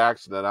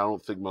reaction that I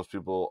don't think most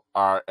people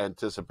are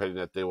anticipating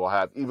that they will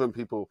have, even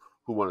people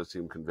who want to see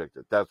him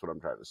convicted. That's what I'm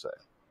trying to say.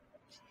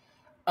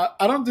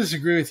 I don't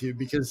disagree with you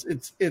because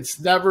it's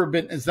never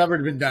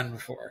been done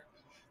before,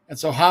 and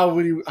so how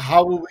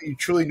will we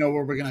truly know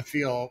what we're going to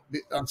feel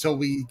until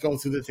we go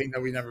through the thing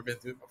that we've never been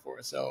through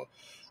before? So,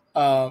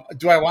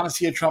 do I want to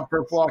see a Trump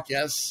perp walk?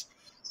 Yes.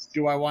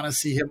 Do I want to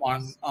see him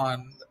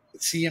on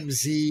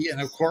CMZ in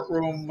a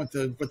courtroom with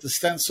the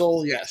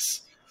stencil?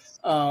 Yes.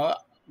 Uh,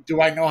 do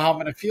I know how I'm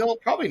going to feel?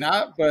 Probably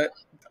not, but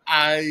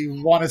I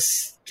want to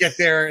get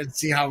there and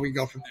see how we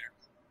go from there.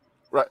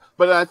 Right.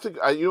 But I think,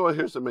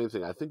 here's the main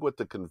thing. I think what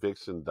the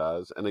conviction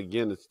does, and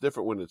again, it's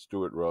different when it's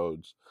Stuart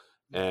Rhodes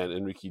and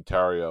Enrique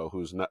Tarrio,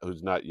 who's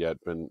not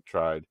yet been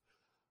tried.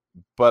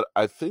 But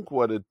I think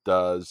what it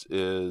does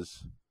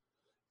is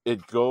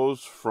it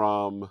goes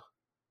from,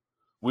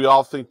 we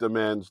all think the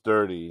man's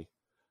dirty,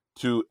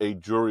 to a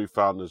jury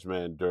found this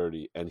man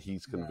dirty and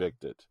he's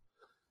convicted.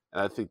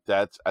 And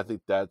that's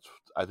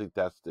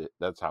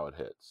how it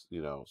hits.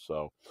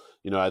 So,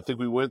 I think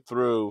we went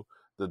through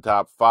the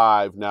top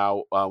five.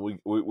 Now, we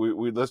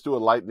let's do a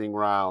lightning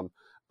round.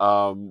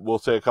 We'll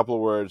say a couple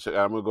of words. And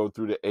I'm gonna go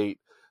through the eight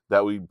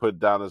that we put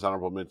down as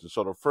honorable mentions.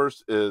 So the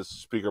first is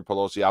Speaker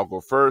Pelosi. I'll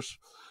go first.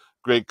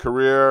 Great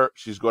career.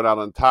 She's going out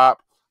on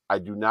top. I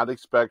do not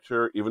expect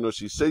her, even though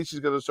she says she's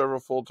going to serve a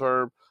full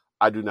term,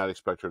 I do not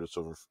expect her to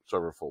serve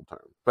a full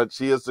term. But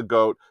she is the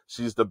GOAT.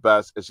 She's the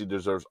best, and she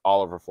deserves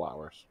all of her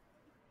flowers.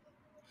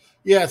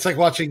 Yeah, it's like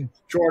watching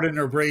Jordan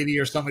or Brady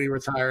or somebody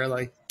retire.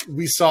 Like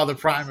we saw the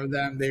prime of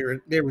them.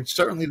 They were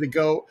certainly the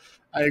GOAT.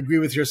 I agree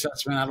with your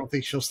assessment. I don't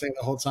think she'll stay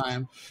the whole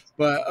time,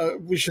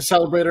 but we should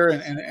celebrate her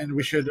and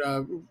we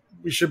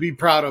should be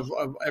proud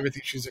of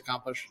everything she's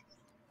accomplished.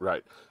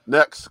 Right.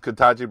 Next,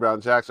 Ketanji Brown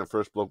Jackson,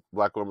 first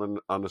black woman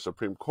on the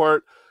Supreme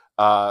Court.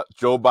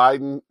 Joe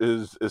Biden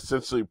is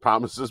essentially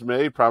promises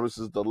made,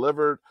 promises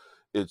delivered.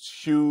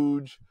 It's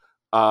huge.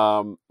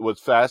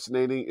 What's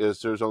fascinating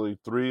is there's only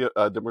three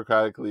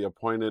democratically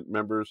appointed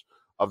members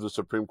of the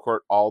Supreme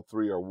Court. All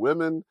three are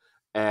women,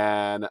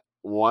 and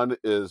one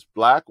is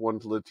black,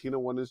 one's Latino,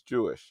 one is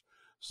Jewish.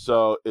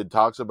 So it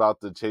talks about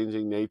the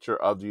changing nature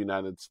of the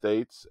United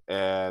States,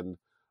 and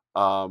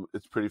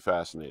it's pretty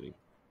fascinating.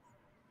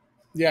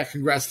 Yeah,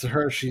 congrats to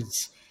her.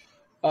 She's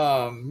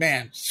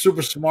man,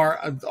 super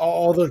smart.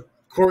 All the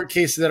court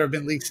cases that have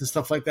been leaked and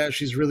stuff like that,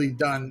 she's really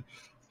done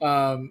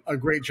a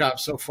great job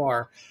so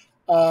far.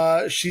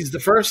 She's the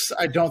first.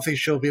 I don't think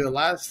she'll be the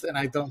last, and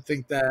I don't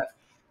think that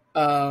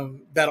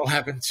that'll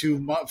happen too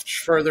much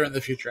further in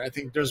the future. I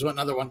think there's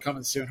another one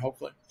coming soon,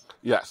 hopefully.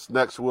 Yes.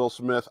 Next, Will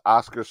Smith,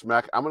 Oscar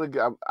smack. I'm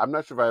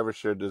not sure if I ever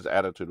shared this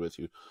attitude with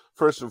you.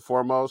 First and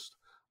foremost,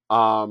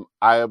 I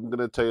am going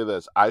to tell you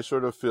this. I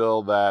sort of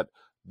feel that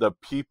the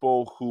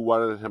people who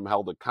wanted him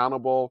held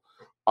accountable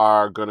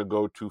are going to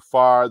go too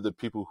far. The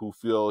people who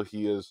feel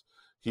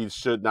he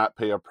should not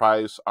pay a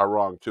price are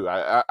wrong too.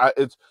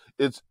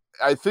 It's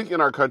I think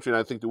in our country, and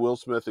I think the Will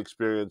Smith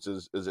experience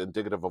is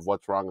indicative of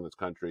what's wrong in this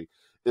country,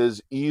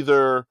 is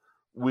either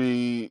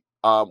we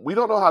don't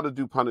know how to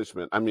do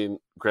punishment. I mean,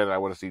 granted, I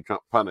want to see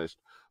Trump punished,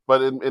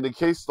 but in a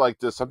case like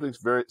this, something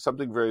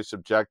very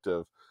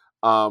subjective.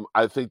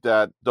 I think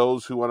that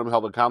those who want him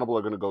held accountable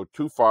are going to go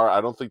too far.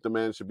 I don't think the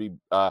man should be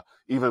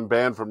even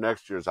banned from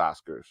next year's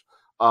Oscars.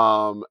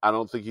 I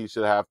don't think he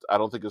should have. I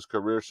don't think his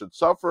career should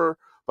suffer.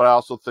 But I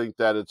also think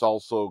that it's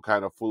also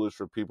kind of foolish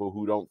for people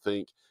who don't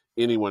think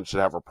anyone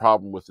should have a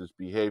problem with his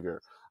behavior.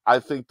 I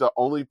think the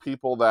only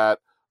people that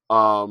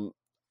um,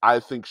 I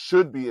think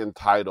should be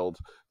entitled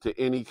to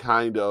any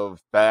kind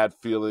of bad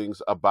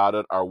feelings about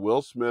it are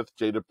Will Smith,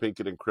 Jada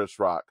Pinkett, and Chris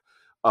Rock.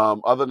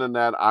 Other than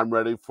that, I'm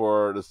ready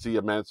to see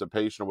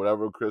Emancipation or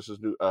whatever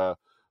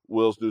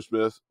Will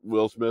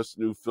Smith's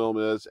new film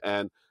is,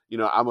 and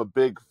I'm a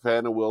big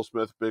fan of Will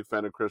Smith, big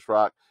fan of Chris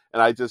Rock,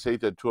 and I just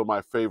hate that two of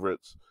my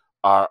favorites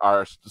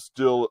are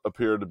still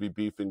appear to be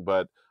beefing,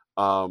 but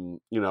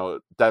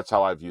that's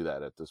how I view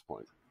that at this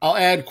point. I'll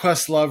add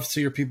Questlove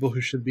to your people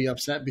who should be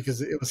upset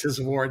because it was his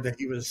award that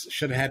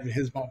should have had in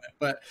his moment.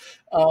 But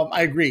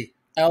I agree.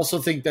 I also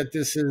think that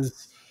this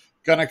is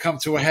going to come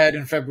to a head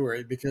in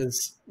February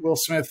because Will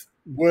Smith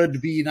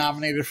would be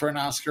nominated for an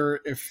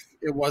Oscar if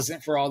it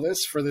wasn't for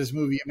for this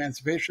movie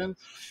Emancipation.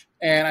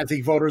 And I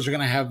think voters are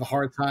going to have a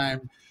hard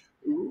time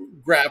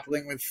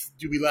grappling with,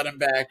 do we let him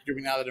back? Do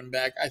we not let him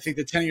back? I think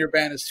the 10-year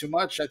ban is too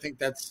much. I think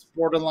that's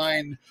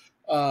borderline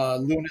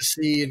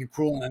lunacy and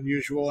cruel and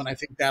unusual, and I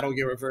think that'll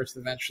get reversed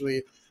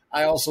eventually.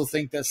 I also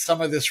think that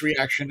some of this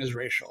reaction is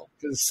racial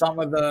because some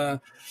of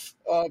the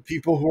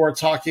people who are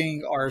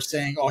talking are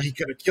saying, oh, he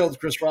could have killed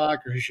Chris Rock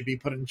or he should be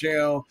put in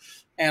jail.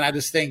 And I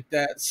just think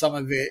that some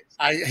of it,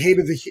 I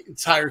hated the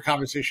entire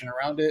conversation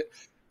around it.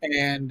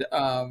 And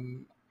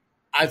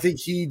I think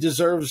he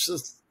deserves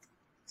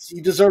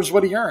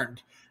what he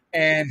earned.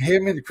 And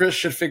him and Chris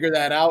should figure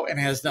that out, and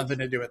it has nothing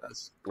to do with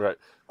us. Right.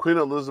 Queen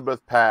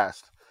Elizabeth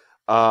passed.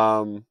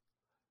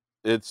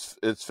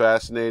 It's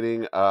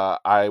fascinating.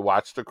 I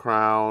watched The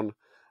Crown.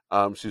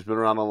 She's been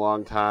around a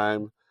long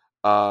time.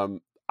 I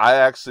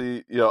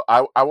actually,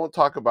 I won't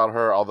talk about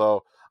her,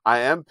 although I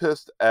am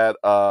pissed at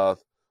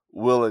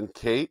Will and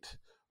Kate.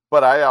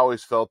 But I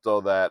always felt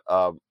though that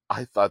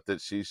I thought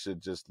that she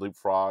should just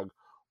leapfrog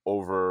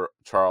over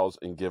Charles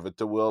and give it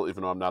to Will,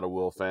 even though I'm not a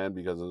Will fan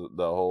because of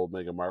the whole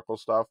Meghan Markle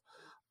stuff.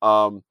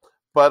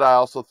 But I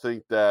also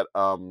think that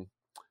I'm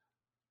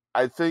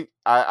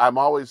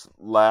always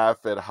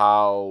laugh at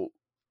how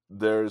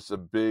there's a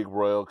big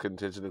royal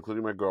contingent,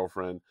 including my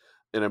girlfriend,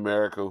 in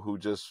America who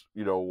just,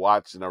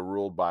 watch and are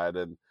ruled by it.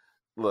 And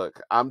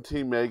look, I'm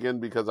Team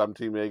Meghan because I'm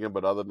Team Meghan,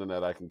 but other than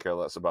that, I can care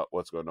less about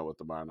what's going on with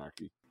the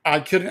monarchy.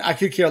 I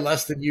could care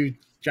less than you,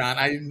 John.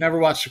 I never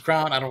watched The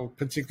Crown. I don't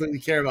particularly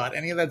care about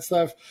any of that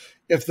stuff.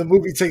 If the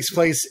movie takes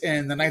place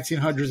in the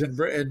 1900s in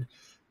Britain,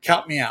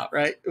 count me out,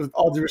 right? With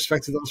all due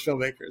respect to those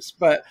filmmakers.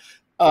 But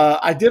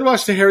I did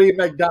watch the Harry and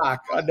Meg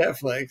doc on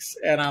Netflix,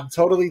 and I'm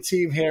totally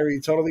Team Harry,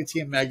 totally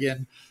Team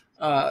Meghan.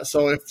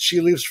 So if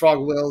she leaves Frog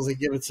Wills, they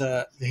give it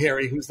to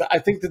Harry, who's I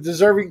think the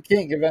deserving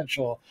king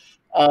eventual.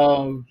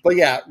 But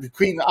yeah, the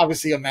Queen,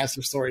 obviously a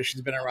massive story.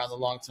 She's been around a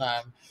long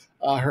time.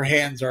 Her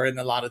hands are in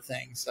a lot of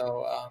things.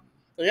 So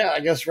yeah, I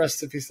guess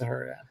rest in peace to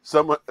her. Yeah.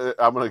 Someone,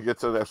 I'm going to get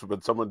to that,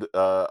 but someone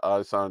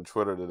I saw on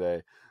Twitter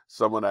today,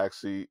 someone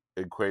actually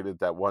equated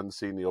that one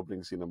scene, the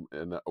opening scene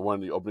in one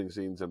of the opening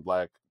scenes in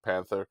Black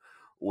Panther,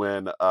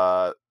 when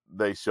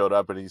they showed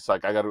up and he's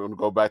like, I got to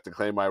go back to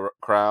claim my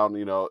crown,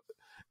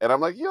 and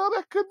I'm like,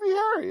 that could be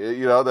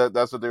Harry,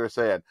 that's what they were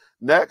saying.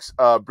 Next,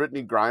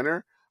 Brittany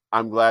Griner,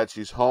 I'm glad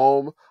she's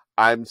home.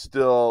 I'm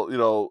still,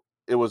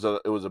 it was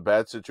a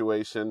bad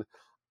situation.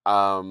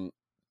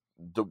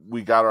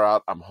 We got her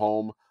out. I'm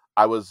home.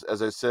 I was,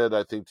 as I said,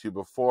 I think to you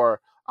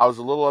before, I was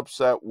a little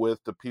upset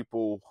with the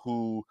people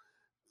who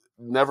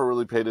never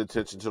really paid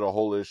attention to the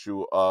whole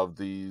issue of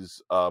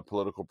these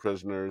political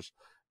prisoners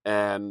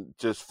and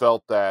just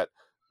felt that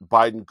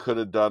Biden could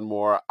have done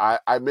more. I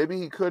maybe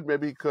he could,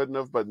 maybe he couldn't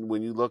have, but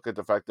when you look at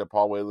the fact that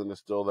Paul Whelan is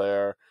still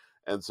there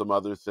and some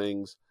other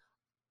things,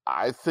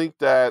 I think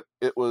that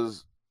it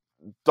was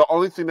the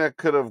only thing that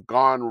could have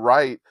gone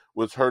right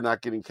was her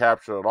not getting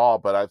captured at all.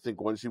 But I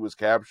think when she was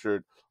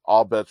captured,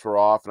 all bets were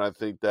off. And I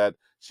think that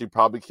she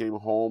probably came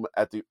home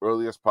at the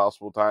earliest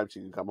possible time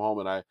she can come home.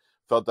 And I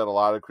felt that a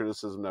lot of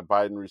criticism that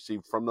Biden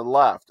received from the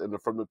left and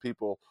from the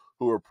people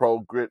who were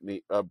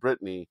pro-Brittany,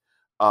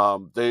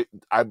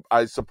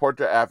 I support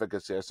their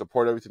advocacy. I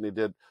support everything they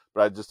did,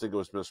 but I just think it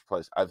was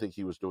misplaced. I think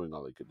he was doing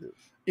all he could do.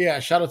 Yeah,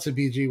 shout out to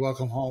BG.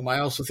 Welcome home. I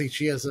also think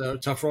she has a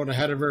tough road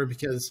ahead of her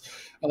because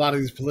a lot of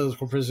these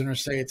political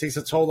prisoners say it takes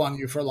a toll on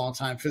you for a long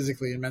time,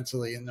 physically and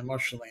mentally and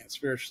emotionally and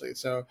spiritually.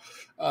 So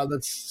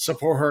let's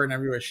support her in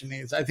every way she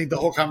needs. I think the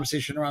whole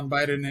conversation around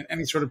Biden and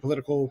any sort of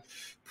political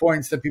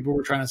points that people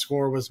were trying to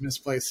score was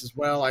misplaced as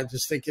well. I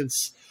just think it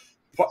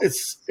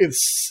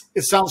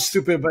sounds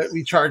stupid, but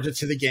we charge it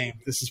to the game.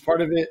 This is part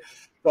of it.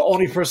 The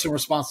only person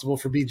responsible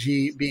for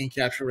BG being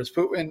captured was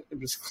Putin. It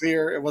was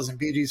clear it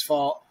wasn't BG's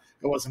fault.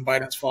 It wasn't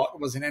Biden's fault. It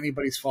wasn't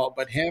anybody's fault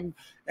but him.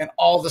 And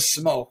all the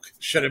smoke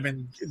should have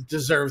been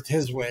deserved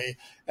his way.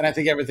 And I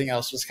think everything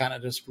else was kind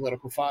of just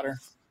political fodder.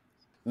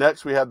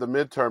 Next, we have the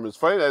midterm. It's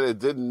funny that it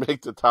didn't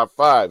make the top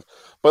five,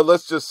 but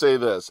let's just say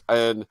this.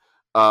 And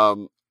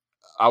um,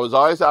 I was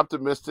always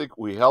optimistic.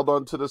 We held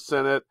on to the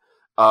Senate.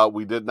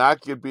 We did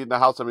not get beat in the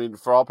House. I mean,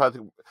 for all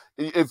practical,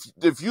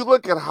 if you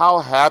look at how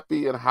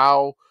happy and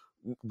how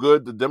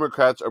good the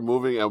Democrats are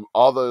moving and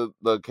all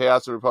the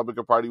chaos in the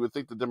Republican Party, you would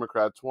think the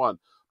Democrats won.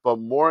 But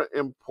more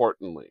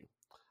importantly,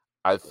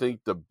 I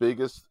think the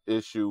biggest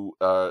issue,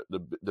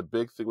 the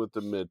big thing with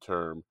the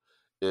midterm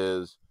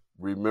is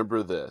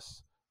remember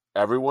this.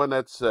 Everyone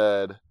that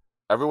said,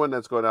 everyone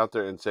that's going out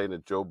there and saying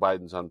that Joe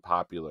Biden's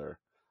unpopular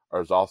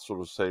are also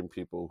the same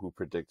people who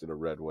predicted a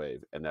red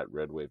wave, and that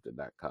red wave did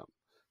not come.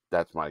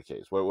 That's my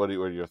case. What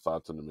are your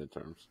thoughts on the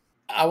midterms?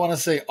 I want to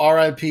say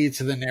RIP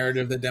to the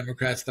narrative that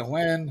Democrats don't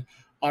win.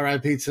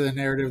 RIP to the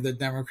narrative that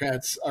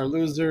Democrats are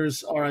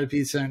losers. RIP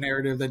to the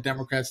narrative that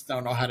Democrats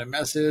don't know how to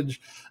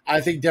message. I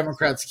think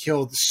Democrats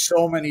killed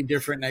so many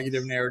different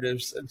negative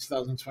narratives in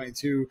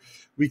 2022.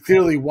 We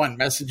clearly won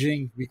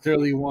messaging. We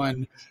clearly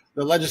won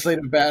the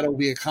legislative battle.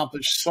 We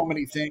accomplished so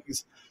many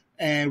things,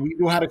 and we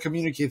knew how to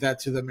communicate that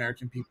to the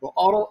American people.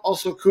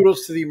 Also,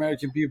 kudos to the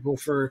American people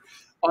for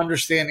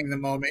understanding the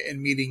moment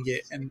and meeting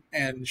it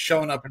and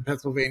showing up in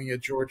Pennsylvania,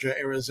 Georgia,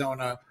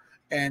 Arizona,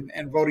 and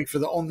voting for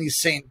the only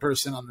sane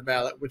person on the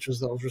ballot, which was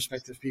those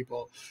respective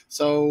people.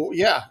 So,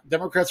 yeah,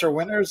 Democrats are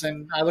winners,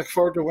 and I look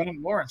forward to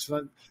winning more.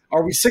 So,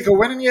 are we sick of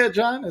winning yet,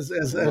 John? As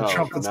No,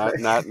 Trump would say.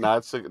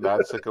 not sick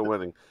of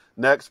winning.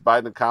 Next,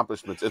 Biden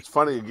accomplishments. It's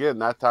funny again,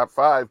 not top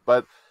five,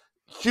 but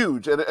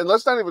huge. And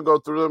let's not even go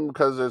through them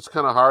because it's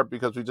kind of hard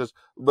because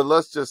but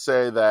let's just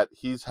say that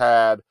he's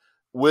had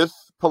with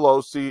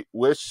Pelosi,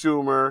 with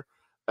Schumer,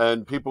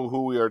 and people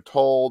who we are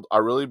told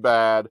are really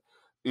bad,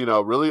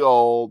 really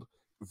old,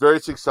 very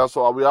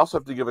successful. We also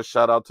have to give a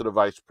shout out to the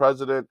vice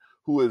president,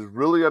 who is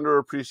really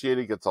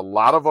underappreciated, gets a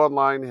lot of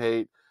online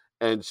hate,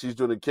 and she's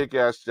doing a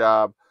kick-ass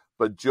job.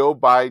 But Joe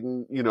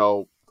Biden,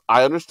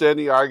 I understand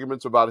the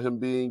arguments about him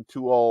being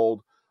too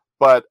old,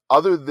 but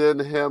other than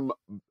him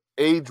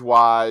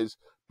age-wise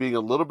being a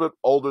little bit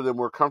older than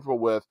we're comfortable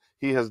with,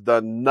 he has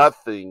done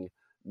nothing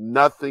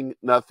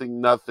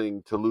to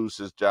lose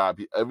his job.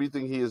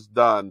 Everything he has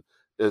done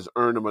is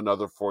earn him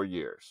another 4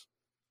 years,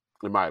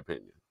 in my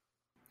opinion.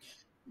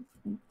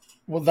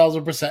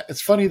 1,000%.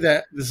 It's funny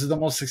that this is the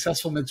most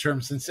successful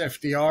midterm since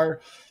FDR,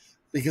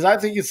 because I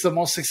think it's the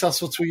most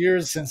successful 2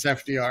 years since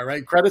FDR,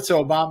 right? Credit to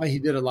Obama. He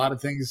did a lot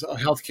of things.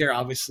 Healthcare,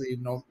 obviously,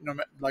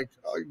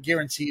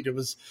 guaranteed it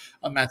was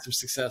a massive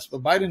success.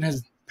 But Biden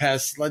has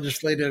passed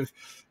legislative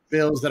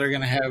bills that are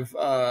going to have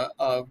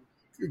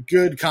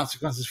good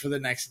consequences for the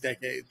next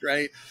decade,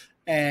 right?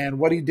 And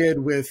what he did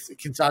with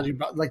Kentucky,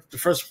 like the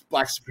first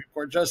Black Supreme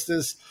Court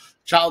justice,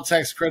 child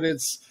tax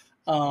credits,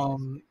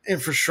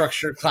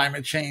 infrastructure,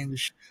 climate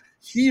change.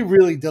 He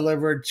really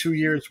delivered 2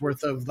 years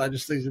worth of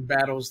legislative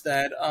battles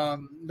that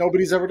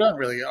nobody's ever done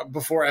really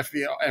before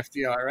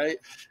FDR, right?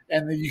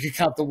 And then you can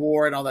count the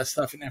war and all that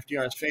stuff in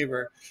FDR's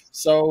favor.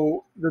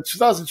 So the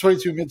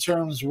 2022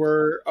 midterms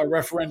were a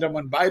referendum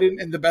on Biden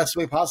in the best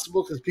way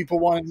possible because people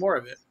wanted more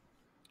of it.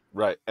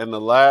 Right. And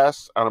the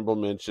last honorable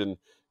mention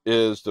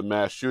is the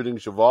mass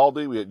shootings. We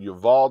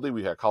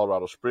had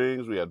Colorado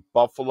Springs, we had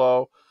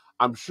Buffalo.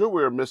 I'm sure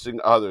we were missing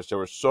others. There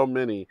were so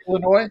many.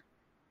 Illinois?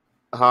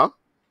 Huh?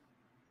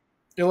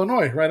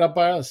 Illinois, right up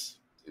by us.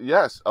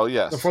 Yes. Oh,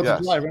 yes. The 4th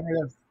of July, right?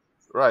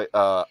 Right.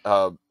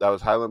 That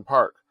was Highland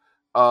Park.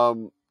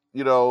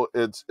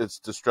 It's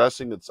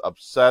distressing. It's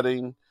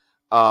upsetting.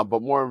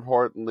 But more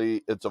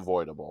importantly, it's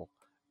avoidable.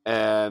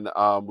 And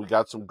we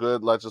got some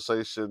good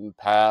legislation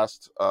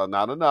passed.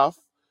 Not enough.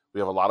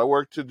 We have a lot of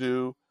work to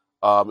do.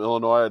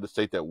 Illinois, the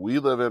state that we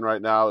live in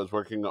right now, is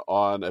working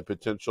on a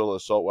potential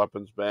assault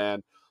weapons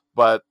ban.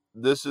 But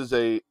this is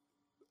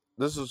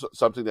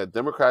something that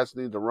Democrats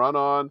need to run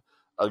on.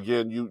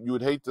 Again, you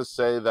would hate to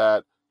say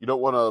that you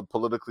don't want to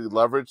politically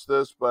leverage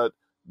this, but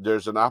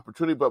there's an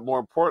opportunity. But more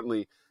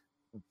importantly,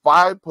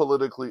 by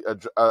politically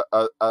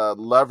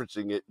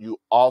leveraging it, you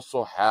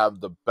also have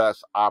the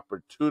best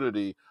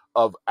opportunity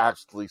of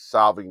actually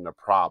solving the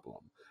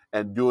problem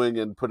and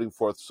putting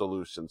forth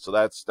solutions. So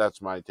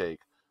that's my take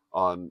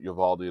on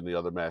Uvalde and the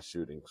other mass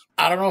shootings.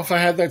 I don't know if I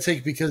had that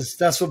take because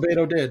that's what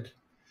Beto did.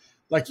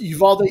 Like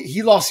Uvalde,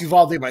 he lost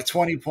Uvalde by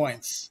 20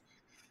 points.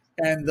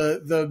 And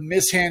the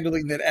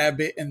mishandling that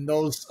Abbott and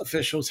those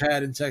officials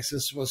had in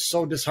Texas was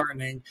so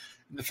disheartening.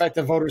 And the fact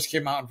that voters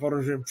came out and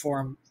voted for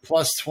him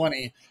plus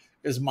 20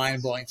 is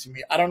mind-blowing to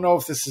me. I don't know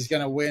if this is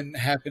going to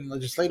happen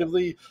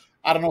legislatively.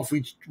 I don't know if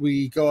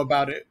we go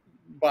about it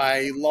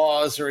by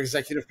laws or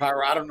executive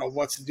power. I don't know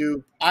what to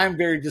do. I'm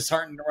very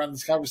disheartened around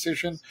this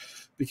conversation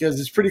because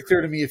it's pretty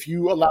clear to me if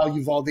you allow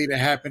Uvalde to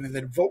happen and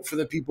then vote for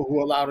the people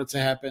who allowed it to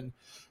happen,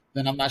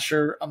 then I'm not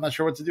sure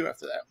what to do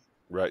after that.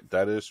 Right,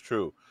 that is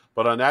true.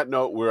 But on that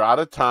note, we're out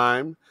of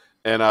time,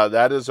 and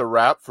that is a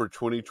wrap for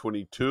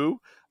 2022.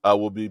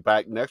 We'll be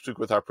back next week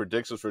with our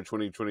predictions for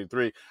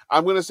 2023.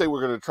 I'm going to say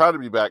we're going to try to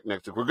be back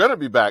next week. We're going to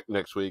be back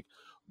next week.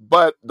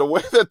 But the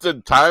way that the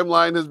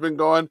timeline has been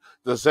going,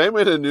 the same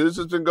way the news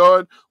has been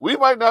going, we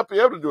might not be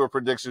able to do a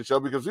prediction show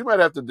because we might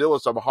have to deal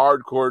with some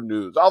hardcore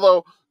news.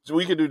 Although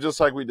we can do just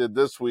like we did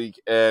this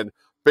week and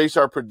base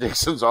our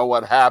predictions on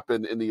what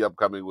happened in the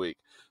upcoming week.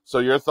 So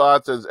your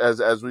thoughts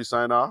as we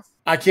sign off?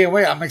 I can't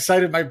wait. I'm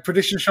excited. My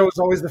prediction show is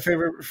always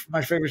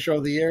my favorite show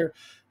of the year.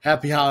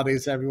 Happy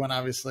holidays to everyone,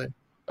 obviously.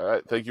 All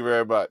right. Thank you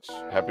very much.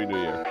 Happy New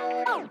Year.